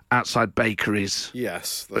boys outside bakeries.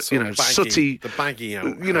 Yes, sooty, the baggy out,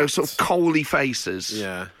 sort of coaly faces.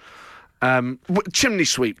 Yeah, chimney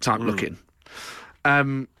sweep type looking.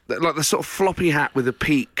 like the sort of floppy hat with a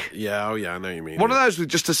peak. Yeah, I know what you mean. One of those with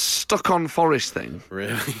just a stuck-on Forest thing.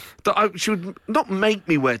 Really? That she would not make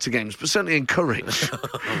me wear to games, but certainly encourage.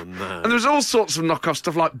 Oh, no. And there was all sorts of knockoff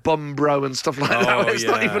stuff like Bumbro and stuff like that. It's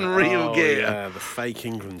not even real gear. Yeah, the fake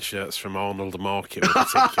England shirts from Arnold Market were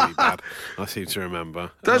particularly bad. I seem to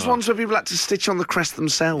remember. Those ones where people had to stitch on the crest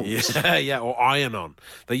themselves. Yeah, or iron-on.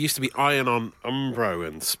 There used to be iron-on Umbro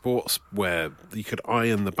and sportswear. You could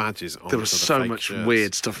iron the badges on. There was so much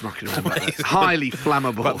weird stuff knocking around about it. Highly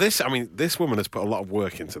flammable. But this woman has put a lot of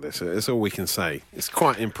work into this. It's all we can say. It's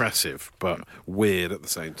quite impressive, but weird at the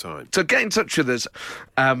same time. So get in touch with us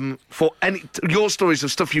for your stories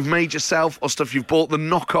of stuff you've made yourself or stuff you've bought, the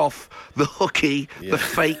knockoff, the hooky, the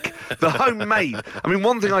fake, the homemade. I mean,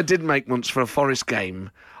 one thing I did make once for a Forest game,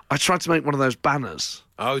 I tried to make one of those banners.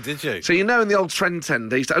 Oh, did you? So, in the old Trend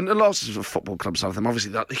End, they used to, and lots of football clubs have them,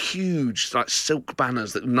 obviously, like the huge, like, silk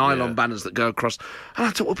banners, nylon banners that go across. And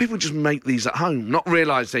I thought, well, people just make these at home, not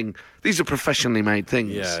realising these are professionally made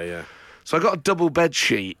things. Yeah. So I got a double bed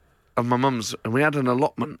sheet of my mum's, and we had an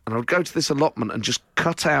allotment, and I would go to this allotment and just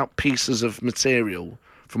cut out pieces of material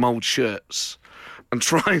from old shirts and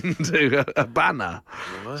try and do a banner.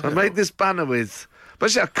 Wow. So I made this banner with...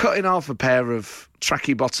 Basically, I cut in half a pair of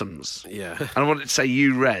tracky bottoms. Yeah. And I wanted to say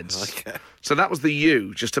U Reds. Okay. So that was the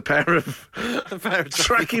U, just a pair of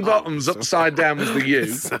tracky bottoms upside down was the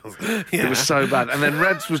U. It was so bad. And then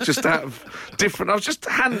Reds was just out of different... I was just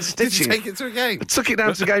hand stitching. Did you take it to a game? I took it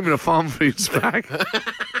down to a game in a Farm Foods bag.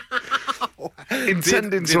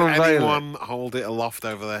 Intending to unveil it. Did anyone hold it aloft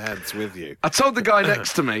over their heads with you? I told the guy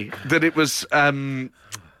next to me that it was...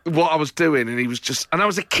 what I was doing, and he was just... And I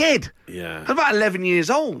was a kid. Yeah. I was about 11 years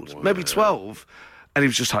old, maybe 12. And he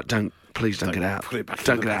was just like, please don't get out.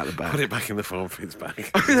 Don't get out of the bag. Put it back in the Farm Foods bag.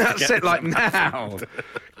 That's it, like now.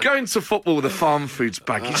 Going to football with a Farm Foods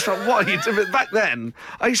bag. He's like, what are you doing? Back then,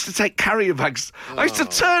 I used to take carrier bags. I used to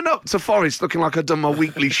turn up to Forest looking like I'd done my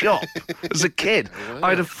weekly shop as a kid. Wow. I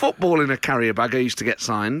had a football in a carrier bag I used to get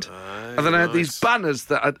signed. And then I had these banners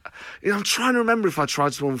that I'm trying to remember if I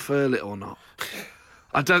tried to unfurl it or not.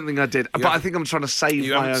 I don't think I did, but I think I'm trying to save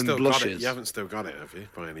my own blushes. You haven't still got it, have you,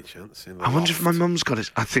 by any chance? I wonder if my mum's got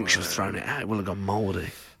it. I think she was throwing it out. It will have gone mouldy.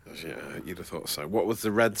 Yeah, you'd have thought so. What was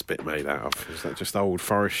the Reds bit made out of? Was that just old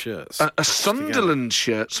Forest shirts? A Sunderland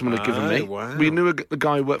shirt someone had given me. Wow. We knew the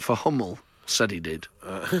guy who worked for Hummel said he did.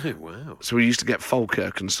 Wow. So we used to get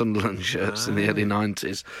Falkirk and Sunderland shirts in the early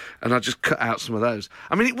 90s, and I just cut out some of those.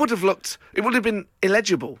 I mean, it would have been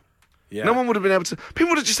illegible. Yeah. No one would have been able to... People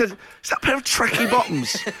would have just said, is that a pair of tracky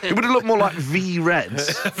bottoms? It would have looked more like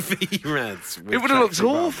V-Reds. V-Reds. It would have looked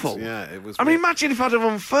awful. Yeah, it was... I mean, imagine if I'd have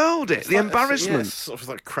unfurled it. The embarrassment. Sort of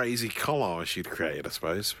like crazy collage you'd created, I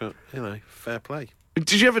suppose. But, fair play.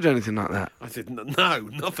 Did you ever do anything like that? I didn't. No,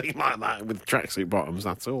 nothing like that with tracksuit bottoms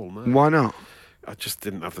at all. No. Why not? I just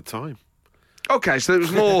didn't have the time. Okay, so it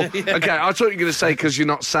was more... Okay, I thought you were going to say because you're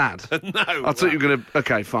not sad. No. I thought you were going to...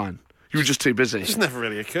 Okay, fine. You were just too busy. It just never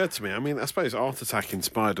really occurred to me. I mean, I suppose Art Attack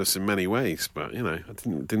inspired us in many ways, but, I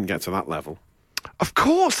didn't get to that level. Of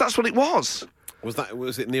course, that's what it was.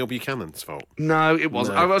 Was it Neil Buchanan's fault? No, it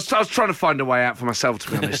wasn't. No. I was trying to find a way out for myself,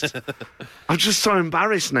 to be honest. I'm just so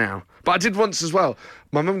embarrassed now. But I did once as well.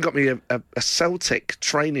 My mum got me a Celtic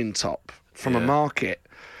training top from a market,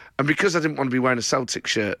 and because I didn't want to be wearing a Celtic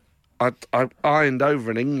shirt, I ironed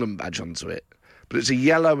over an England badge onto it. But it's a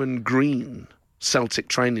yellow and green Celtic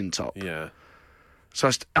training top. Yeah. So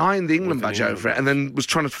I ironed the England badge over it and then was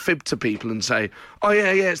trying to fib to people and say, oh,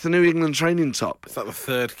 yeah, it's the New England training top. It's like the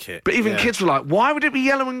third kit. But even kids were like, why would it be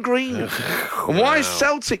yellow and green? And why is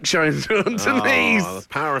Celtic showing underneath? The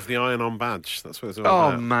power of the iron-on badge. That's what it's all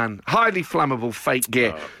about. Oh, man. Highly flammable fake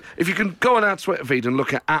gear. If you can go on our Twitter feed and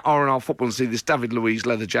look at R&R Football and see this David Luiz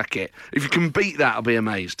leather jacket, if you can beat that, I'll be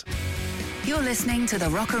amazed. You're listening to the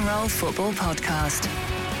Rock and Roll Football Podcast.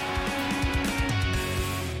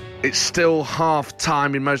 It's still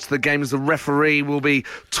half-time in most of the games. The referee will be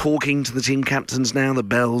talking to the team captains now. The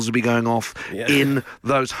bells will be going off in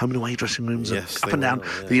those home and away dressing rooms up and down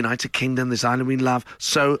the United Kingdom, this island we love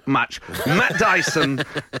so much. Matt Dyson,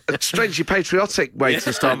 a strangely patriotic way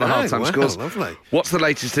to start the half-time scores. Lovely. What's the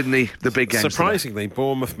latest in the big games? Surprisingly,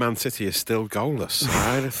 Bournemouth Man City is still goalless.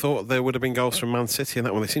 I'd have thought there would have been goals from Man City in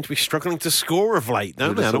that one. They seem to be struggling to score of late,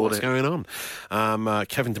 don't they? I don't know what's going on.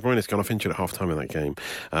 Kevin De Bruyne has gone off injured at half-time in that game.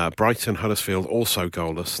 Brighton, Huddersfield also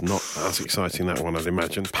goalless. Not as exciting, that one, I'd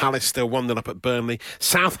imagine. Palace still 1-0 up at Burnley.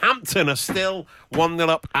 Southampton are still 1-0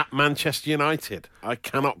 up at Manchester United. I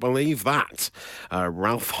cannot believe that.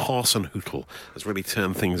 Ralph Hasenhüttl has really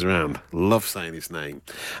turned things around. Love saying his name.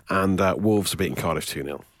 And Wolves are beating Cardiff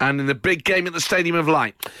 2-0. And in the big game at the Stadium of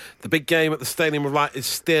Light? The big game at the Stadium of Light is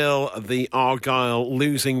still the Argyle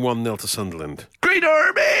losing 1-0 to Sunderland. Green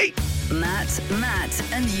Army! Matt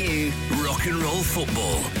and you. Rock and roll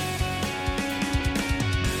football.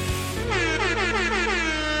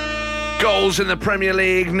 Goals in the Premier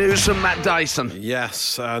League. News from Matt Dyson.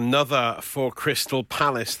 Yes, another for Crystal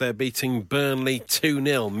Palace. They're beating Burnley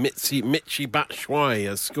 2-0. Michy Batshuayi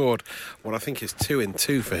has scored what I think is 2 in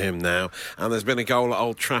 2 for him now. And there's been a goal at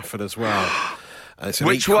Old Trafford as well.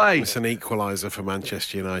 Which way? It's an equaliser for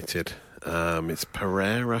Manchester United. It's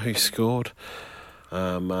Pereira who scored.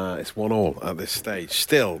 It's 1-1 at this stage.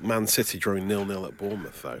 Still, Man City drawing 0-0 at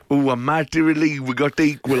Bournemouth, though. Oh, I'm mighty relieved we got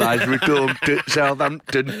the equaliser at home to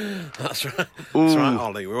Southampton. That's right. That's right,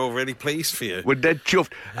 Ollie. We're all really pleased for you. We're dead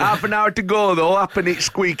chuffed. Half an hour to go, though. Happen it's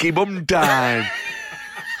squeaky bum time.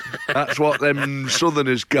 That's what them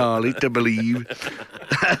Southerners call it, I believe.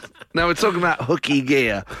 Now, we're talking about hooky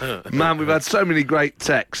gear. Man, we've had so many great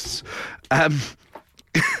texts.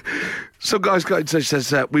 Some guys got in touch and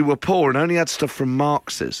says, we were poor and only had stuff from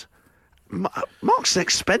Marx's. Marks is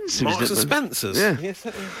expensive, Marks isn't it? and Spencer's? Yeah. Yes,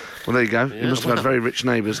 Well, there you go. You must have had very rich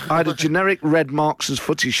neighbours. I had a generic red Marks'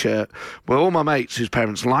 footy shirt where all my mates whose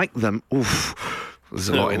parents liked them, there's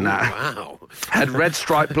a lot in that, wow, had red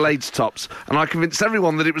striped blades tops, and I convinced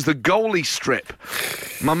everyone that it was the goalie strip.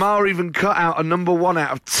 My ma even cut out a number 1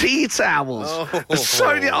 out of tea towels and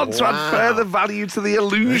sewed it on to add further value to the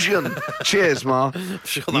illusion. Cheers, Ma.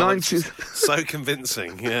 Sure, that so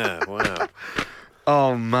convincing. Yeah, wow.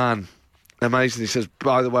 Oh, man. Amazing. He says,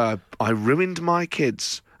 by the way, I ruined my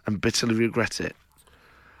kids and bitterly regret it.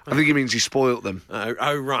 I think he means he spoilt them.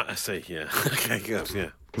 Oh, right, I see, yeah. Okay, good,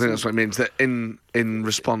 yeah. I think that's what it means, that in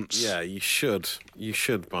response... Yeah, you should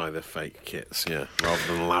buy the fake kits, yeah, rather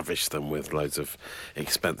than lavish them with loads of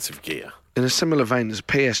expensive gear. In a similar vein, there's a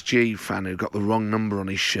PSG fan who got the wrong number on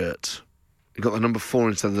his shirt. He got the number 4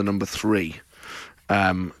 instead of the number 3.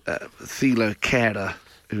 Thilo Kehrer,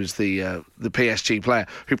 who's the PSG player,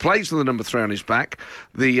 who plays with the number 3 on his back,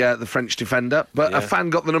 the French defender, but a fan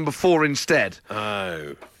got the number 4 instead.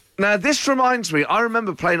 Oh. Now, this reminds me, I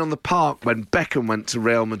remember playing on the park when Beckham went to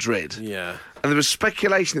Real Madrid. Yeah. And there was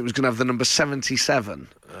speculation it was going to have the number 77.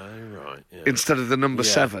 Oh, right, yeah. Instead of the number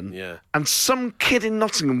 7. Yeah. And some kid in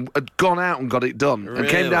Nottingham had gone out and got it done and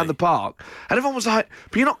came down the park. And everyone was like,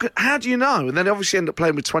 but you're not, how do you know? And then he obviously ended up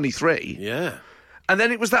playing with 23. Yeah. And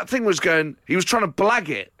then it was that thing was going, he was trying to blag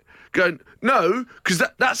it. Going, no, because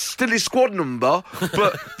that's still his squad number,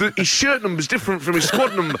 but his shirt number's different from his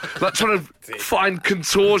squad number. Like trying to find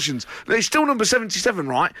contortions. No, he's still number 77,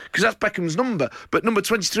 right? Because that's Beckham's number. But number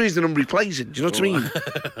 23 is the number he plays in. Do you know what I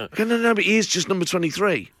mean? Go, no, but he is just number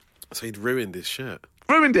 23. So he'd ruined his shirt.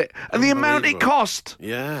 Ruined it. And the amount it cost.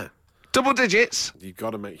 Yeah. Double digits. You've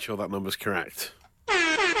got to make sure that number's correct.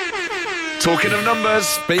 Talking of numbers,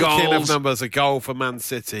 Speaking of numbers, a goal for Man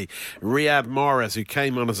City. Riyad Mahrez, who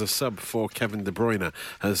came on as a sub for Kevin De Bruyne,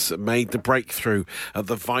 has made the breakthrough at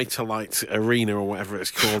the Vitalite Arena, or whatever it's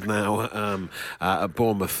called now, at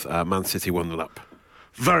Bournemouth. Man City 1-0 up.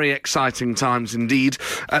 Very exciting times indeed.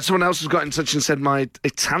 Someone else has got in touch and said, my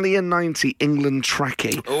Italia 90 England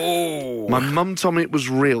trackie. Oh. My mum told me it was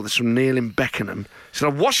real. This from Neil in Beckenham. He said,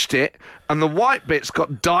 I washed it and the white bits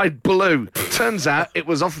got dyed blue. Turns out it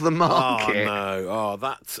was off the market. Oh, no. Oh,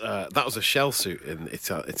 that was a shell suit in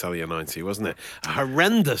Italia 90, wasn't it? A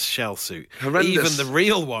horrendous shell suit. Horrendous. Even the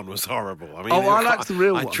real one was horrible. I mean, I liked the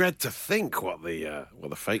real one. I dread to think what the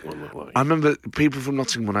fake one looked like. I remember people from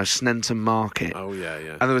Nottingham when I was Snenton Market. Oh, yeah.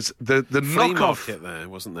 And there was the flea knockoff. Market there,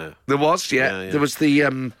 wasn't there? There was, yeah. There was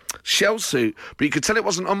the shell suit, but you could tell it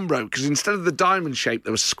wasn't Umbro because instead of the diamond shape,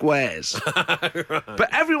 there were squares. Right.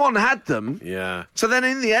 But everyone had them. Yeah. So then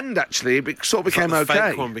in the end, actually, it sort of became okay. The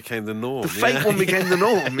fake one became the norm. The fake one became the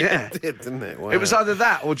norm, yeah. It did, didn't it? Wow. It was either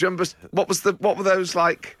that or, do you remember, what were those,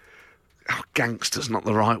 like, gangsters, not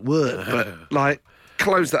the right word, but, like,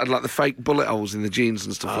 clothes that had like the fake bullet holes in the jeans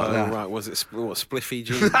and stuff like that. Oh, right. Was it spliffy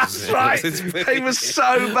jeans? That's right. They were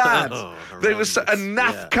so bad. They were so... A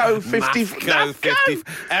NAFCO 54... NAFCO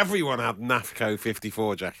 54... Everyone had NAFCO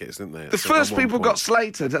 54 jackets, didn't they? The first people got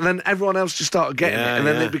slated and then everyone else just started getting it and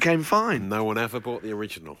then it became fine. No one ever bought the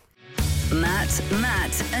original. Matt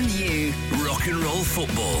and you. Rock and roll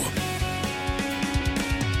football.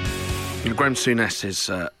 Graham Souness is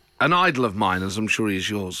an idol of mine, as I'm sure he is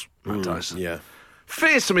yours, Matt Dyson. Yeah.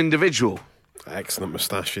 Fearsome individual. Excellent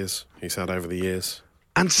moustaches he's had over the years.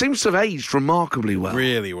 And seems to have aged remarkably well.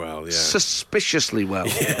 Really well, yeah. Suspiciously well.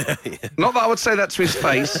 Yeah. Not that I would say that to his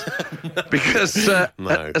face, because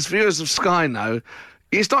no. As viewers of Sky know,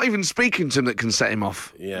 it's not even speaking to him that can set him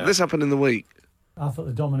off. Yeah. This happened in the week. I thought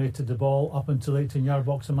they dominated the ball up until 18-yard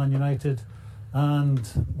box of Man United. And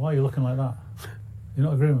why are you looking like that? You're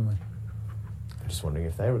not agreeing with me? I'm just wondering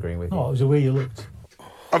if they're agreeing with you. No, it was the way you looked.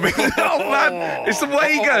 I mean, oh man, it's the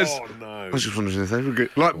way he goes. Oh, no. I was just wondering if they were good.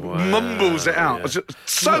 Like, mumbles it out. Yeah. I was just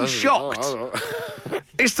so shocked.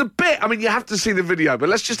 It's the bit, I mean, you have to see the video, but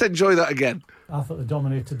let's just enjoy that again. I thought they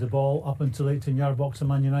dominated the ball up until 18-yard box of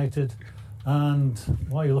Man United. And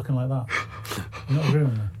why are you looking like that? You're not agreeing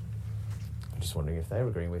with me? I'm just wondering if they're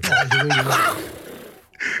agreeing with you. That was the way you looked.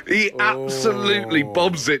 He absolutely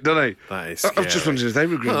bobs it, doesn't he? That is I was just wondering if they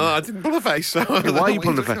were agreeing. I didn't pull a face. Why are you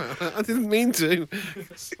pulling a face? I didn't mean to.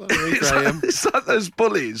 Sorry, Graham. It's like those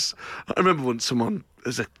bullies. I remember once someone,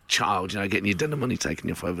 as a child, getting your dinner money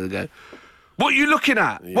taken off over, they go, "What are you looking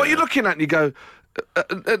at? Yeah. What are you looking at?" And you go,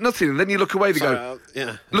 nothing. And then you look away, they go,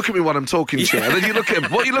 "Look at me while I'm talking to you." And then you look at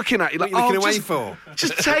him, "What are you looking at?" You're like, what are you looking away just, for?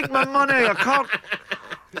 Just take my money. I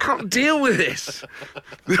can't deal with this.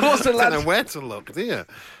 There was a I lad. don't know where to look, do you?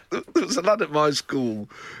 There was a lad at my school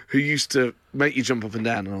who used to make you jump up and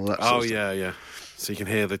down and all that sort of stuff. Yeah. So you can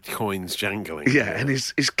hear the coins jangling. Yeah, and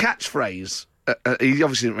his catchphrase, he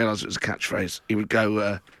obviously didn't realise it was a catchphrase. He would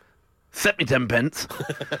go, "Set me 10 pence,"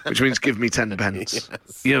 which means give me 10 pence. Yes.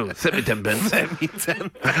 You, set me 10 pence. Set me 10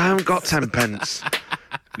 pence. I haven't got 10 pence.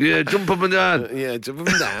 Yeah, jump up and down. Yeah, jump up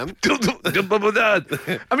and down. jump up and down.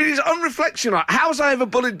 I mean, it's on reflection, like, how was I ever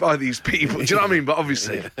bullied by these people? Do you know what I mean? But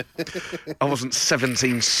obviously, I wasn't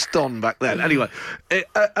 17 stone back then. Anyway, and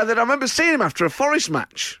then I remember seeing him after a Forest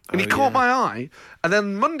match, and he caught my eye. And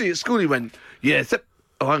then Monday at school, he went, "Yeah,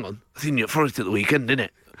 hang on, I seen you at Forest at the weekend, didn't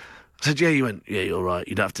it?" I said, "Yeah." He went, "Yeah, you're right.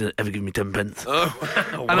 You don't have to ever give me 10 pence." Oh,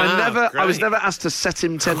 wow. And I Great. was never asked to set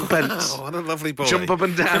him 10 pence. Oh, what a lovely boy. Jump up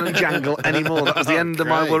and down and jangle anymore. That was the end of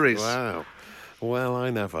my Great. worries. Wow. Well, I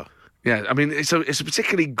never. Yeah, I mean, it's a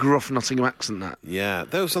particularly gruff Nottingham accent, that. Yeah,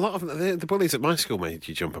 there was a lot of... The bullies at my school made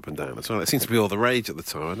you jump up and down as well. It seems to be all the rage at the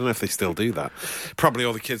time. I don't know if they still do that. Probably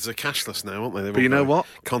all the kids are cashless now, aren't they? But you know what?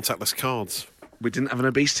 Contactless cards. We didn't have an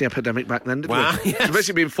obesity epidemic back then, did Wow, we? yes. We're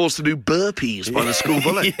basically being forced to do burpees by the school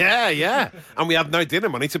bully. Yeah. And we had no dinner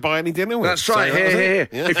money to buy any dinner with. That's right. So that was Here. it.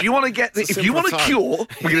 Yeah. If you want to get, if you want to cure,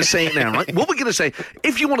 we're going to say it now, right? What we're going to say,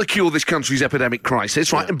 if you want to cure this country's epidemic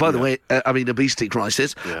crisis, right? And by the way, obesity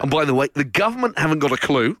crisis. Yeah. And by the way, the government haven't got a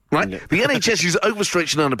clue, right? Yeah. The NHS is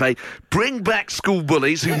overstretched and underpaid. Bring back school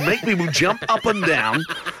bullies who make people jump up and down,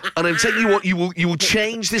 and I'm telling you what, you will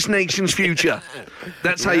change this nation's future.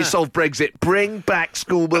 That's how you solve Brexit. Bring back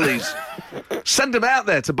school bullies. Send them out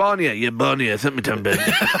there to Barnier. Yeah, Barnier, send me 10 pence.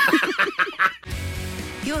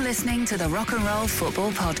 You're listening to the Rock and Roll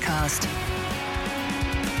Football Podcast.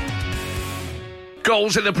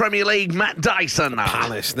 Goals in the Premier League, Matt Dyson.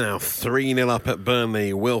 Palace now 3-0 up at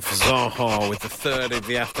Burnley. Wilf Zaha with the third of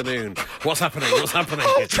the afternoon. What's happening? Old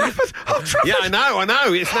Trafford. Yeah, I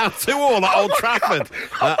know. It's now 2-2 at Old Trafford.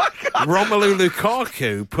 Romelu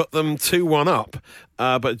Lukaku put them 2-1 up.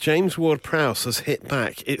 But James Ward-Prowse has hit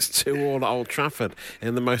back. It's 2-2 at Old Trafford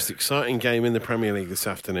in the most exciting game in the Premier League this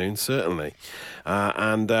afternoon, certainly.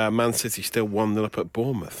 And Man City still 1-0 up at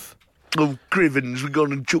Bournemouth. Oh, Crivens, we've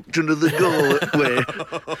gone and chucked another goal at way.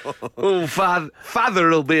 Oh, Father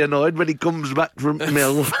will be annoyed when he comes back from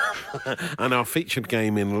Mill. And our featured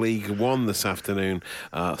game in League One this afternoon,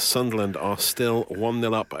 Sunderland are still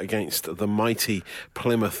 1-0 up against the mighty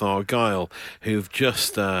Plymouth Argyle, who've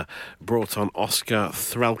just brought on Oscar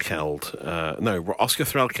Threlkeld. Oscar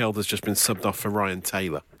Threlkeld has just been subbed off for Ryan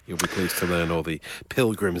Taylor. You'll be pleased to learn, all the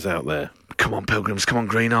pilgrims out there. Come on, pilgrims, come on,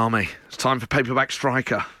 Green Army. It's time for Paperback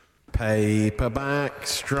Striker. Paperback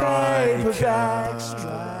Striker.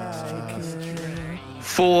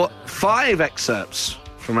 5 excerpts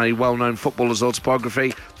from a well-known footballer's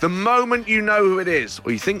autobiography. The moment you know who it is,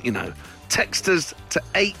 or you think you know, text us to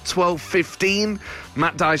 81215.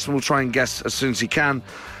 Matt Dyson will try and guess as soon as he can.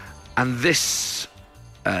 And this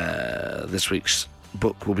week's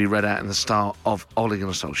book will be read out in the style of Ole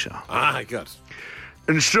Gunnar Solskjaer. Ah, good.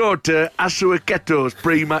 And so to Asuaketo's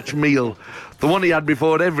pre-match meal, the one he had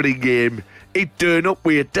before every game, he'd turn up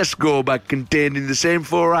with a Tesco bag containing the same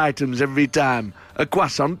 4 items every time. A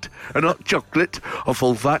croissant, a hot chocolate, a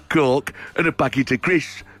full-fat Coke, and a packet of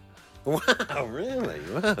crisps. Wow, really?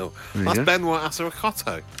 Wow. That's Benoit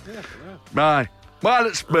Asuaketo. Yeah. Aye. While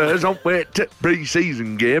at Spurs, on way to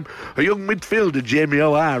pre-season game, a young midfielder, Jamie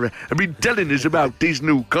O'Hara, had been telling us about his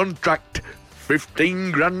new contract.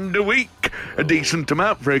 15 grand a week. a decent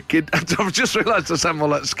amount for a kid. I've just realised I sound more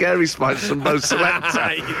like Scary Spice than Bo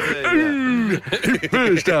Selector.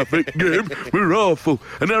 First half of the game, we're awful.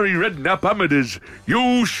 And Harry Redknapp hammered us.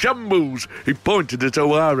 You shambles. He pointed at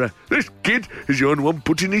O'Hara. This kid is the only one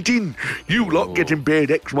putting it in. You lot getting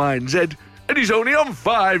paid X, Y and Z. And he's only on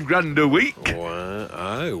 $5,000 a week. Wow.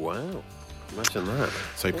 Oh, wow. Imagine that.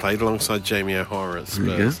 So he played alongside Jamie O'Hara at Spurs.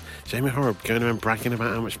 Yeah. Jamie O'Hara going around bragging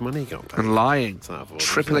about how much money he got paid. And lying.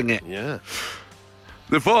 Tripling it. Yeah.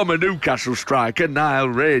 The former Newcastle striker, Niall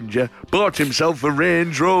Ranger, bought himself a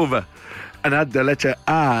Range Rover and had the letter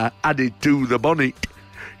R added to the bonnet.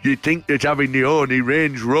 You'd think that having the only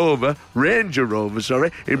Ranger Rover, in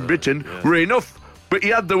Britain were enough, but he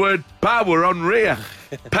had the word power on rear.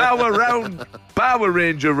 Power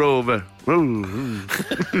Ranger Rover.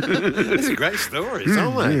 These are great stories,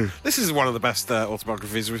 aren't they? This is one of the best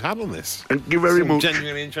autobiographies we've had on this. Thank you very much.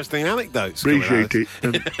 Genuinely interesting anecdotes. Appreciate it.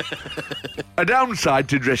 A downside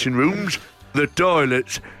to dressing rooms, the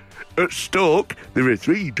toilets. At Stoke, there are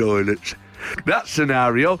 3 toilets. That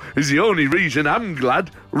scenario is the only reason I'm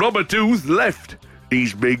glad Robert Tooth left.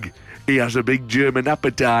 He's big. He has a big German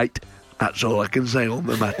appetite. That's all I can say on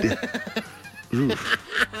the matter.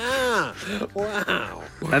 Wow.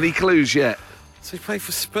 Any clues yet? So he played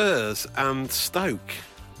for Spurs and Stoke.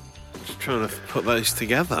 I'm just trying to put those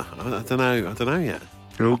together. I don't know yet.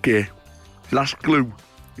 Okay. Last clue.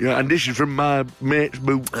 Yeah, and this is from my mate's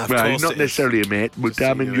book. Right, not necessarily a mate, but just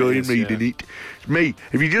I'm enjoying reading it. It's me.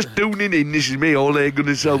 If you're just tuning in, this is me, Ole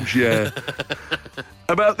Gunnar Solskjaer.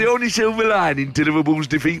 About the only silver lining to Liverpool's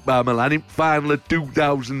defeat by Milan in final of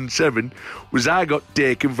 2007 was I got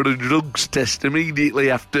taken for a drugs test immediately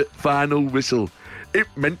after final whistle. It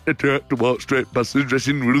meant a Turk to walk straight past the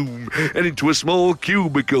dressing room and into a small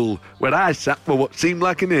cubicle where I sat for what seemed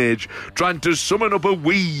like an age, trying to summon up a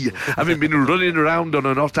wee, having been running around on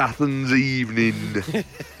a hot Athens evening.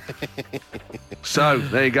 So,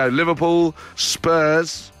 there you go. Liverpool,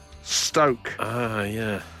 Spurs, Stoke. Ah,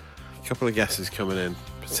 yeah. A couple of guesses coming in.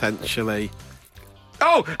 Potentially.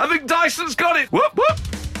 Oh, I think Dyson's got it. Whoop, whoop.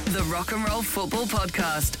 The Rock and Roll Football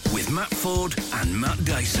Podcast with Matt Ford and Matt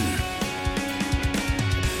Dyson.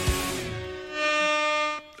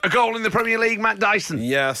 A goal in the Premier League, Matt Dyson.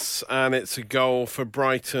 Yes, and it's a goal for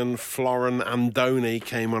Brighton. Florin Andoni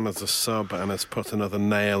came on as a sub and has put another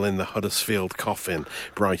nail in the Huddersfield coffin.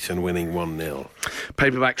 Brighton winning 1-0.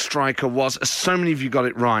 Paperback striker was, so many of you got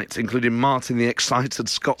it right, including Martin the Excited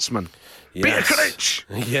Scotsman. Yes. Beatrice!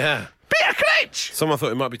 Yeah. Beatrice! Someone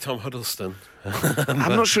thought it might be Tom Huddleston.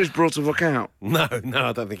 I'm not sure he's brought a book out. No,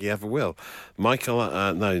 I don't think he ever will.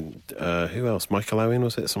 who else? Michael Owen,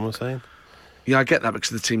 was it? Someone was saying? Yeah, I get that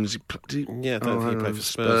because the teams... Yeah, I don't think he played for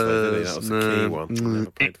Spurs, though, did he? That was the key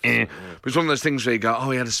one. But it's one of those things where you go,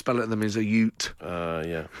 he had to spell it them as a ute.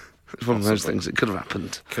 Yeah. It's one of those things. It could have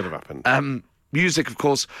happened. Could have happened. Music, of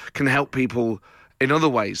course, can help people in other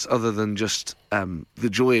ways other than just the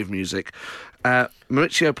joy of music.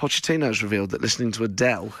 Mauricio Pochettino has revealed that listening to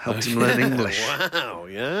Adele helped him learn English. Wow,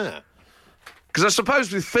 yeah. Because I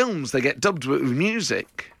suppose with films, they get dubbed with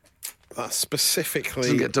music. That's specifically...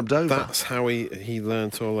 Doesn't get dubbed over. That's how he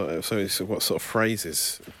learnt all that. So what sort of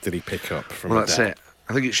phrases did he pick up from Well, that's it.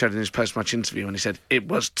 I think it showed in his post-match interview when he said, it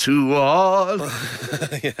was too hard.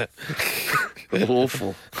 Yeah.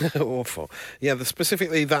 Awful. Awful. Yeah,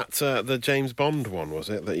 specifically that, the James Bond one, was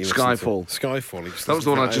it? That you Skyfall. Skyfall. That was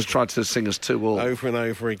the one I just tried to sing as 2 all. Over and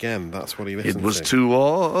over again. That's what he listened to. It was 2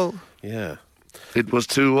 all. Yeah. It was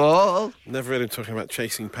 2 all. Never heard him talking about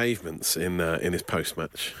chasing pavements in his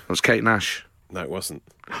post-match. That was Kate Nash. No, it wasn't.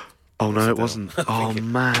 Oh, no, it wasn't. Oh,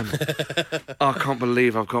 man. I can't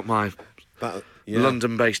believe I've got my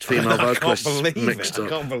London-based female vocalists mixed up. I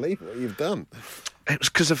can't believe what you've done. It was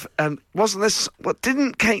because of... wasn't this...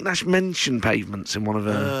 didn't Kate Nash mention pavements in one of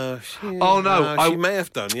her... she may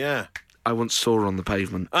have done, yeah. I once saw her on the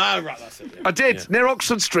pavement. Ah, right, that's it. Yeah. I did, near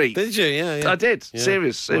Oxford Street. Did you? Yeah. I did. Yeah.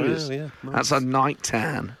 Serious. Wow, yeah. Nice. That's a night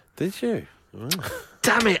tan. Did you? Wow.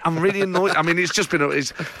 Damn it, I'm really annoyed. I mean, it's been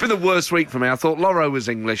the worst week for me. I thought Loro was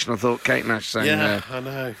English, and I thought Kate Nash sang I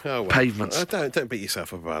know. Oh, well. Pavements. Don't beat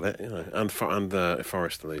yourself up about it, you know. And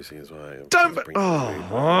Forrest losing as well.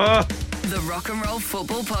 The Rock and Roll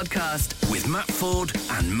Football Podcast with Matt Ford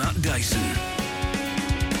and Matt Dyson.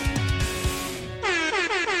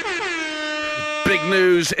 Big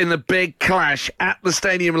news in the big clash at the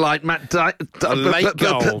Stadium Light. A late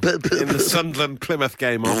goal in the Sunderland-Plymouth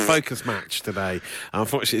game, our focus match today.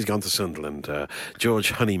 Unfortunately, he's gone to Sunderland.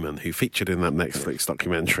 George Honeyman, who featured in that Netflix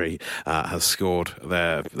documentary, has scored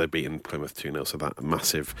there. They've beaten Plymouth 2-0, so that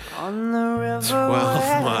massive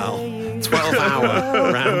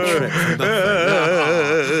 12-hour round trip.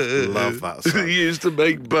 love that song. He used to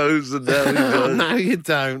make bows and now he does. No, you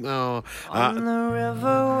don't. Oh. On the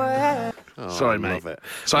river. Sorry, mate. Love it.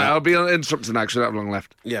 Sorry, I'll be interrupted now because I don't have long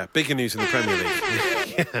left. Yeah, bigger news in the Premier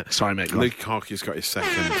League. Yeah. Sorry, mate. Go on. Lukaku's got his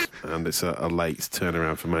second, and it's a late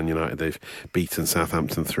turnaround for Man United. They've beaten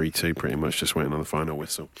Southampton 3-2, pretty much just waiting on the final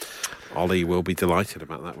whistle. Ollie will be delighted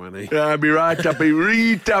about that, won't he? Yeah, I'll be right happy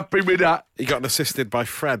with that. He got assisted by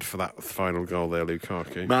Fred for that final goal there,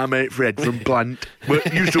 Lukaku. My mate Fred from Plant.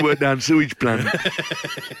 Used to work down sewage plant.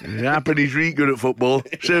 Happened he's really good at football.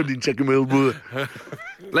 Served in Second World War.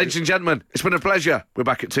 Ladies and gentlemen, it's been a pleasure. We're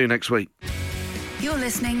back at 2 next week. You're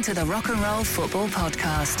listening to the Rock and Roll Football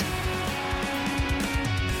Podcast.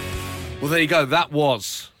 Well, there you go. That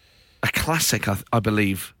was a classic, I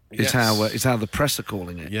believe. Is Yes. how the press are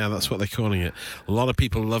calling it. Yeah, that's what they're calling it. A lot of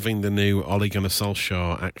people loving the new Ole Gunnar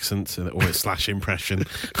Solskjaer accent or / impression.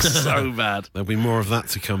 So bad. There'll be more of that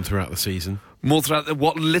to come throughout the season. More throughout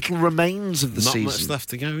what little remains of the Not season. much left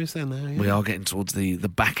to go, is there now? Yeah. We are getting towards the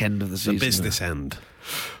back end of the season. The business end.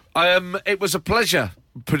 It was a pleasure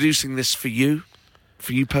producing this for you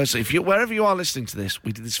personally. Wherever you are listening to this,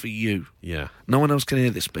 we did this for you. Yeah. No one else can hear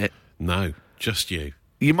this bit. No, just you.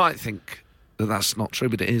 You might think that that's not true,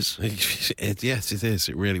 but it is. Yes, it is.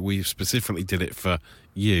 It really. We specifically did it for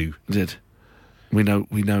you. We did. We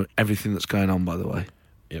know everything that's going on, by the way.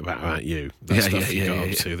 Yeah, about you. The stuff you got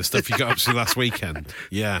up to. The stuff you got up to last weekend.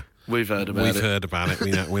 Yeah. We've heard about it. We've heard about it.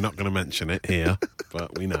 We know, we're not going to mention it here,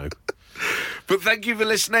 but we know. But thank you for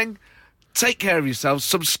listening. Take care of yourselves.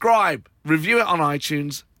 Subscribe. Review it on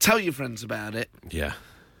iTunes. Tell your friends about it. Yeah.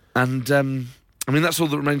 And, that's all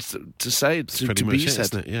that remains to say, to be said.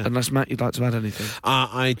 Isn't it? Yeah. Unless, Matt, you'd like to add anything.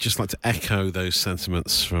 I'd just like to echo those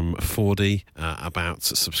sentiments from Fordy about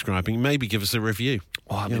subscribing. Maybe give us a review.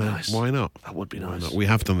 Oh, that'd be nice. Why not? That would be nice. We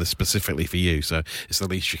have done this specifically for you, so it's the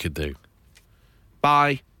least you could do.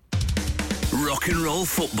 Bye. Rock and Roll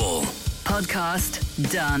Football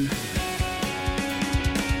Podcast done.